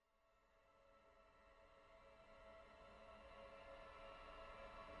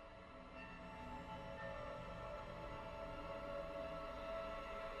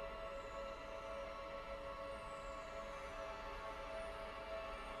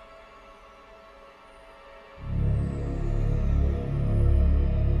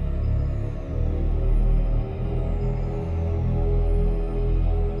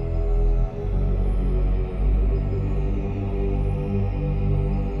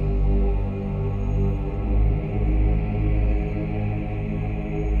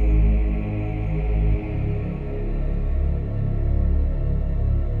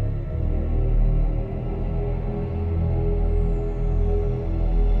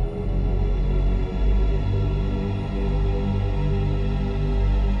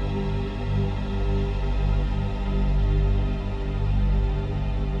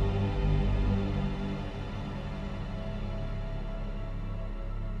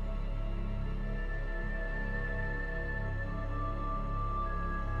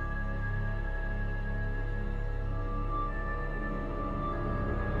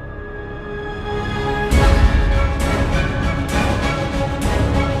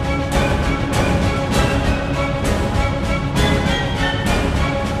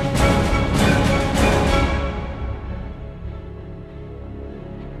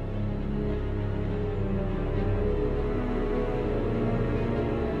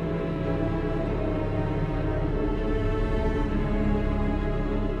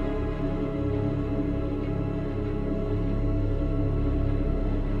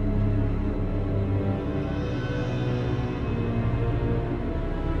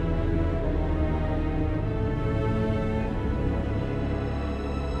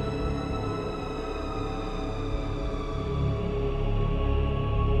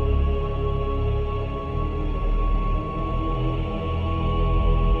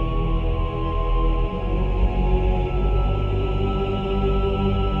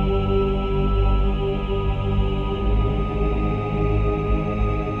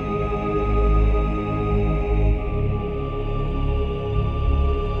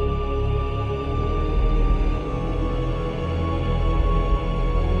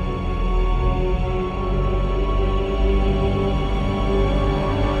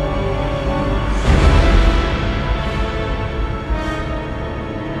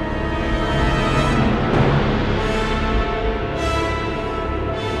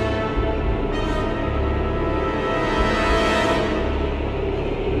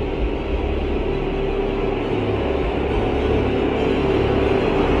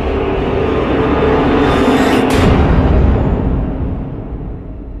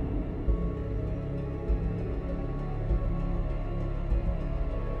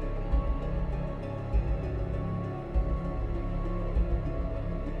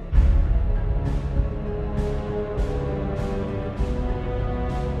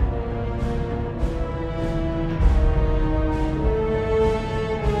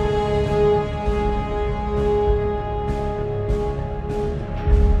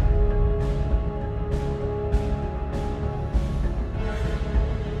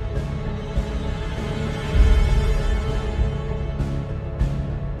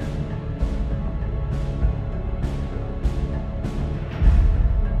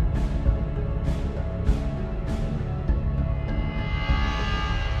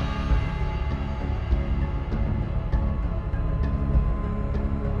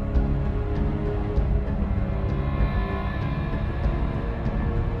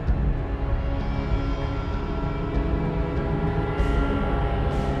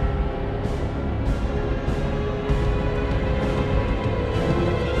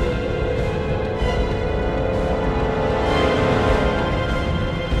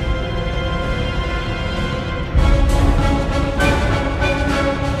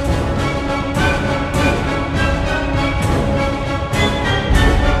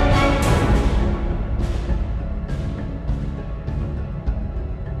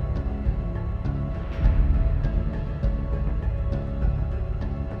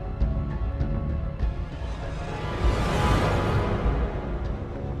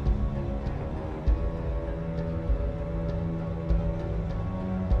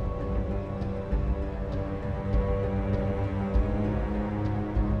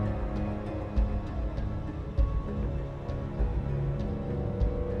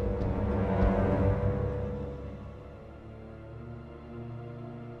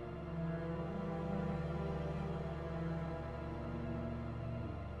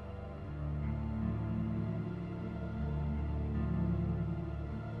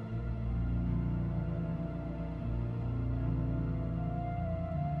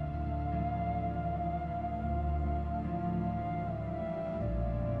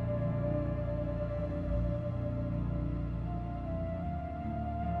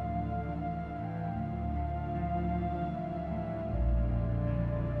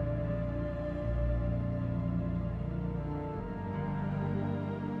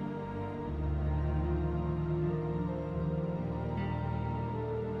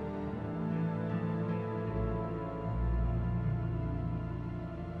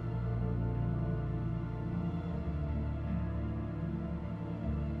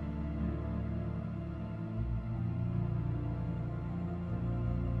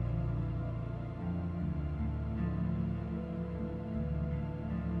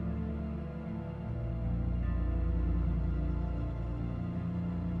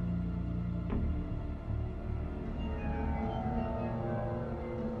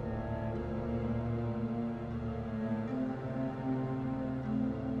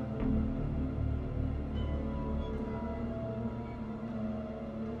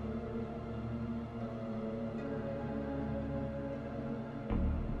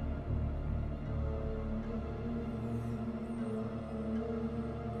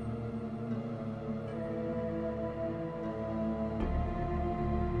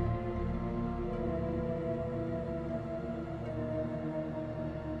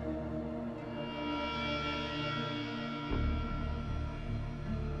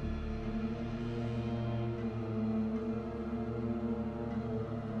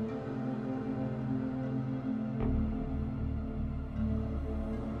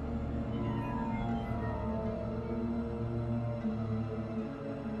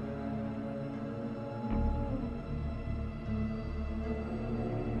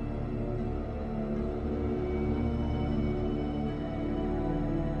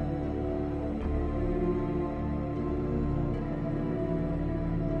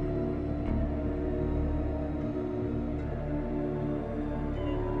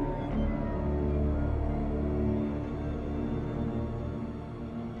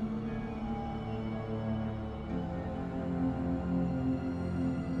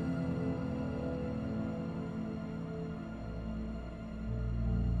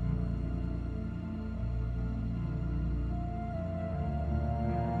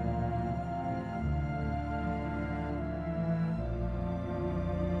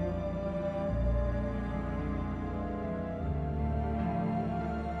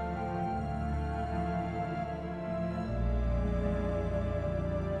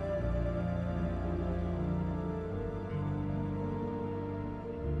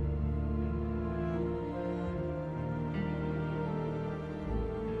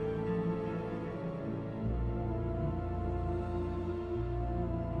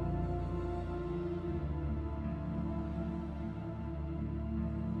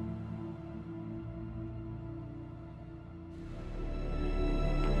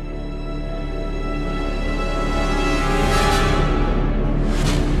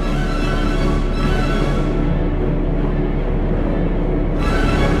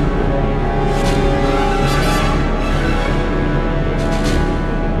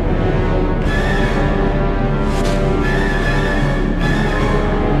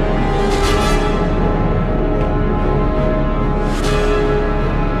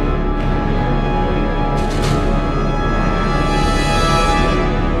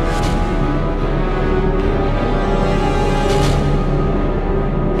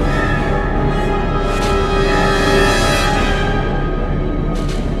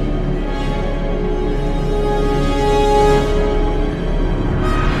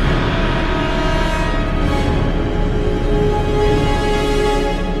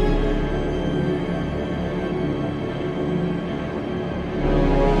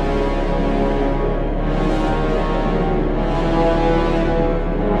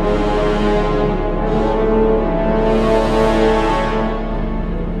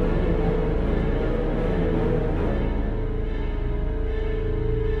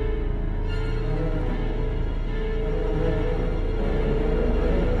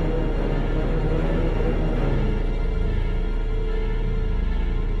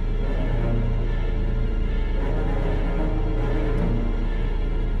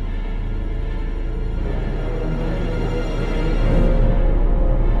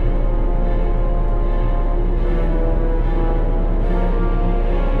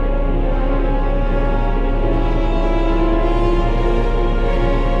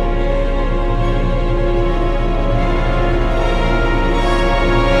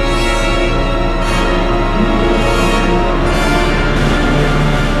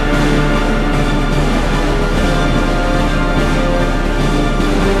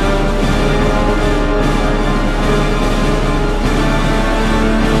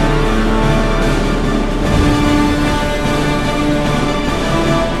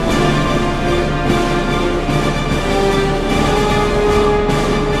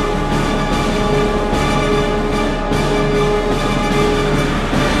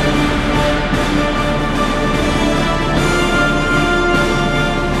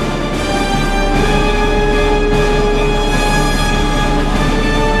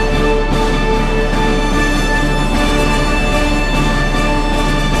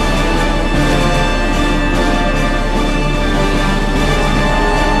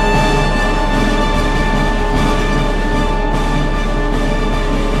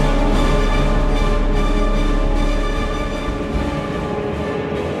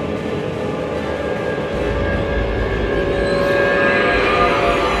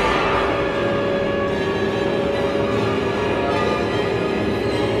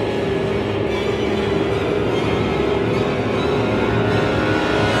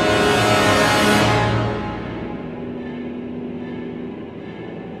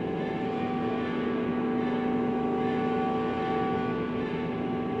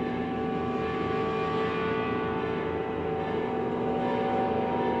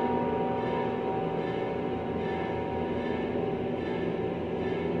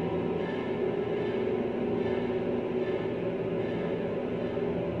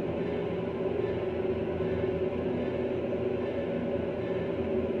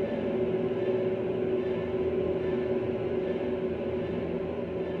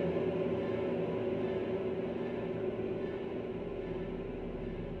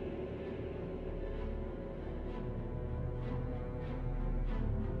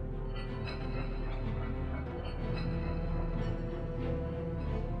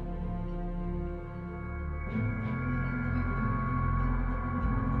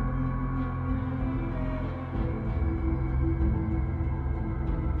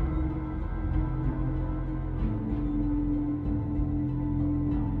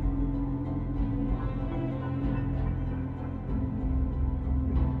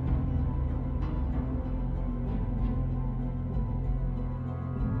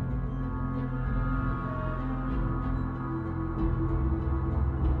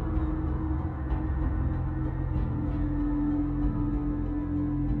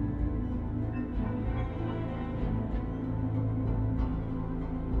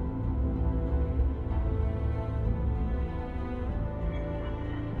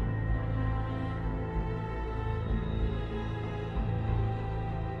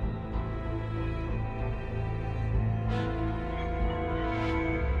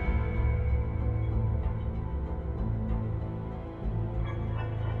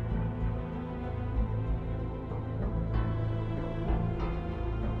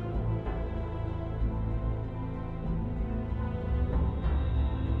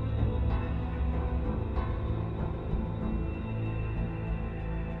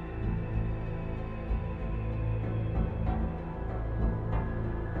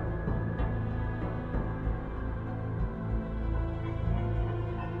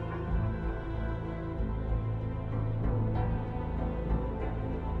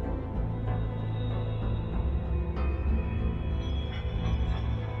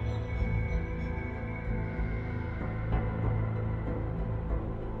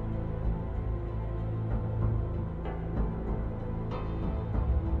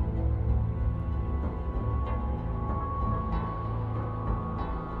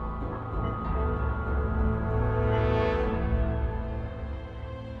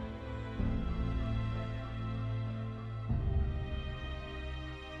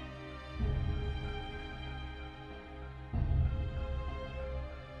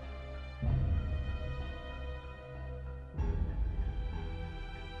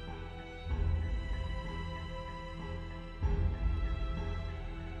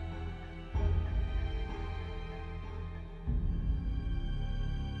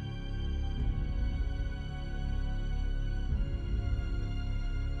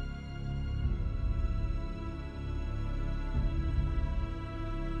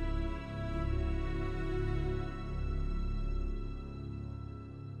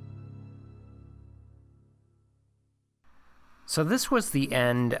 So this was the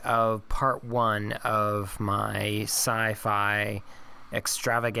end of part 1 of my sci-fi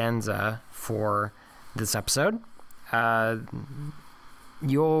extravaganza for this episode.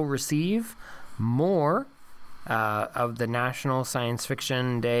 You'll receive more of the National Science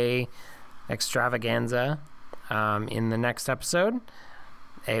Fiction Day extravaganza in the next episode.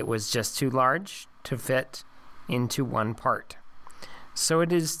 It was just too large to fit into one part. So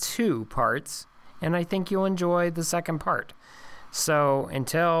it is 2 parts, and I think you'll enjoy the second part. So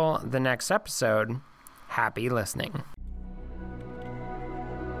until the next episode, happy listening.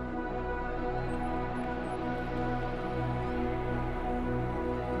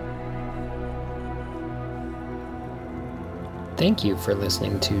 Thank you for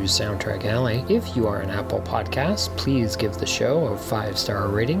listening to Soundtrack Alley. If you are an Apple Podcast, please give the show a 5-star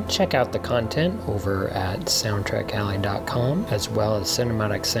rating. Check out the content over at soundtrackalley.com, as well as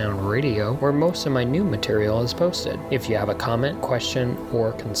Cinematic Sound Radio, where most of my new material is posted. If you have a comment, question,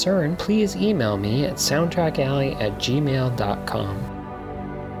 or concern, please email me at soundtrackalley@gmail.com.